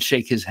person,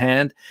 shake his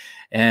hand,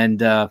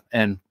 and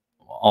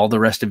all the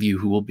rest of you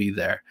who will be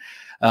there.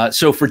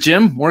 So for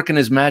Jim, working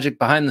his magic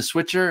behind the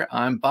switcher,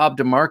 I'm Bob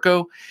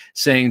DeMarco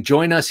saying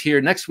join us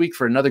here next week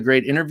for another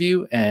great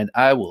interview, and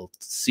I will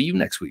see you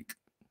next week.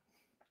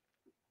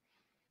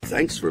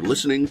 Thanks for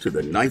listening to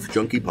the Knife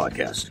Junkie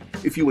Podcast.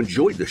 If you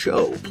enjoyed the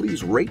show,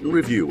 please rate and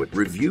review at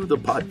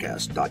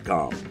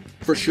reviewthepodcast.com.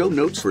 For show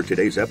notes for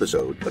today's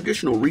episode,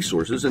 additional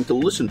resources, and to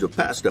listen to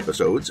past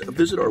episodes,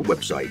 visit our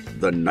website,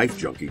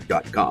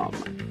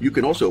 TheKnifeJunkie.com. You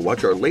can also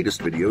watch our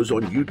latest videos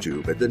on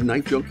YouTube at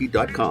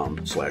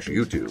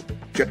TheKnifeJunkie.com/YouTube.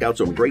 Check out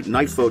some great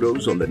knife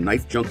photos on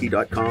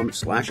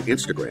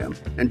TheKnifeJunkie.com/Instagram,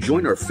 and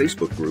join our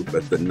Facebook group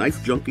at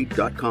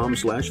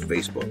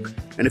TheKnifeJunkie.com/Facebook.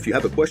 And if you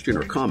have a question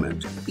or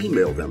comment,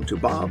 email them to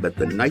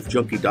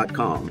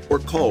bob@TheKnifeJunkie.com or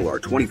call our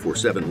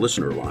 24/7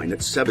 listener line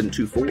at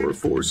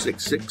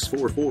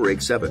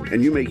 724-466-4487,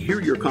 and you may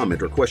hear your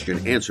comment or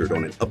question answered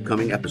on an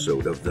upcoming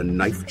episode of the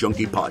Knife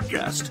Junkie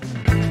Podcast.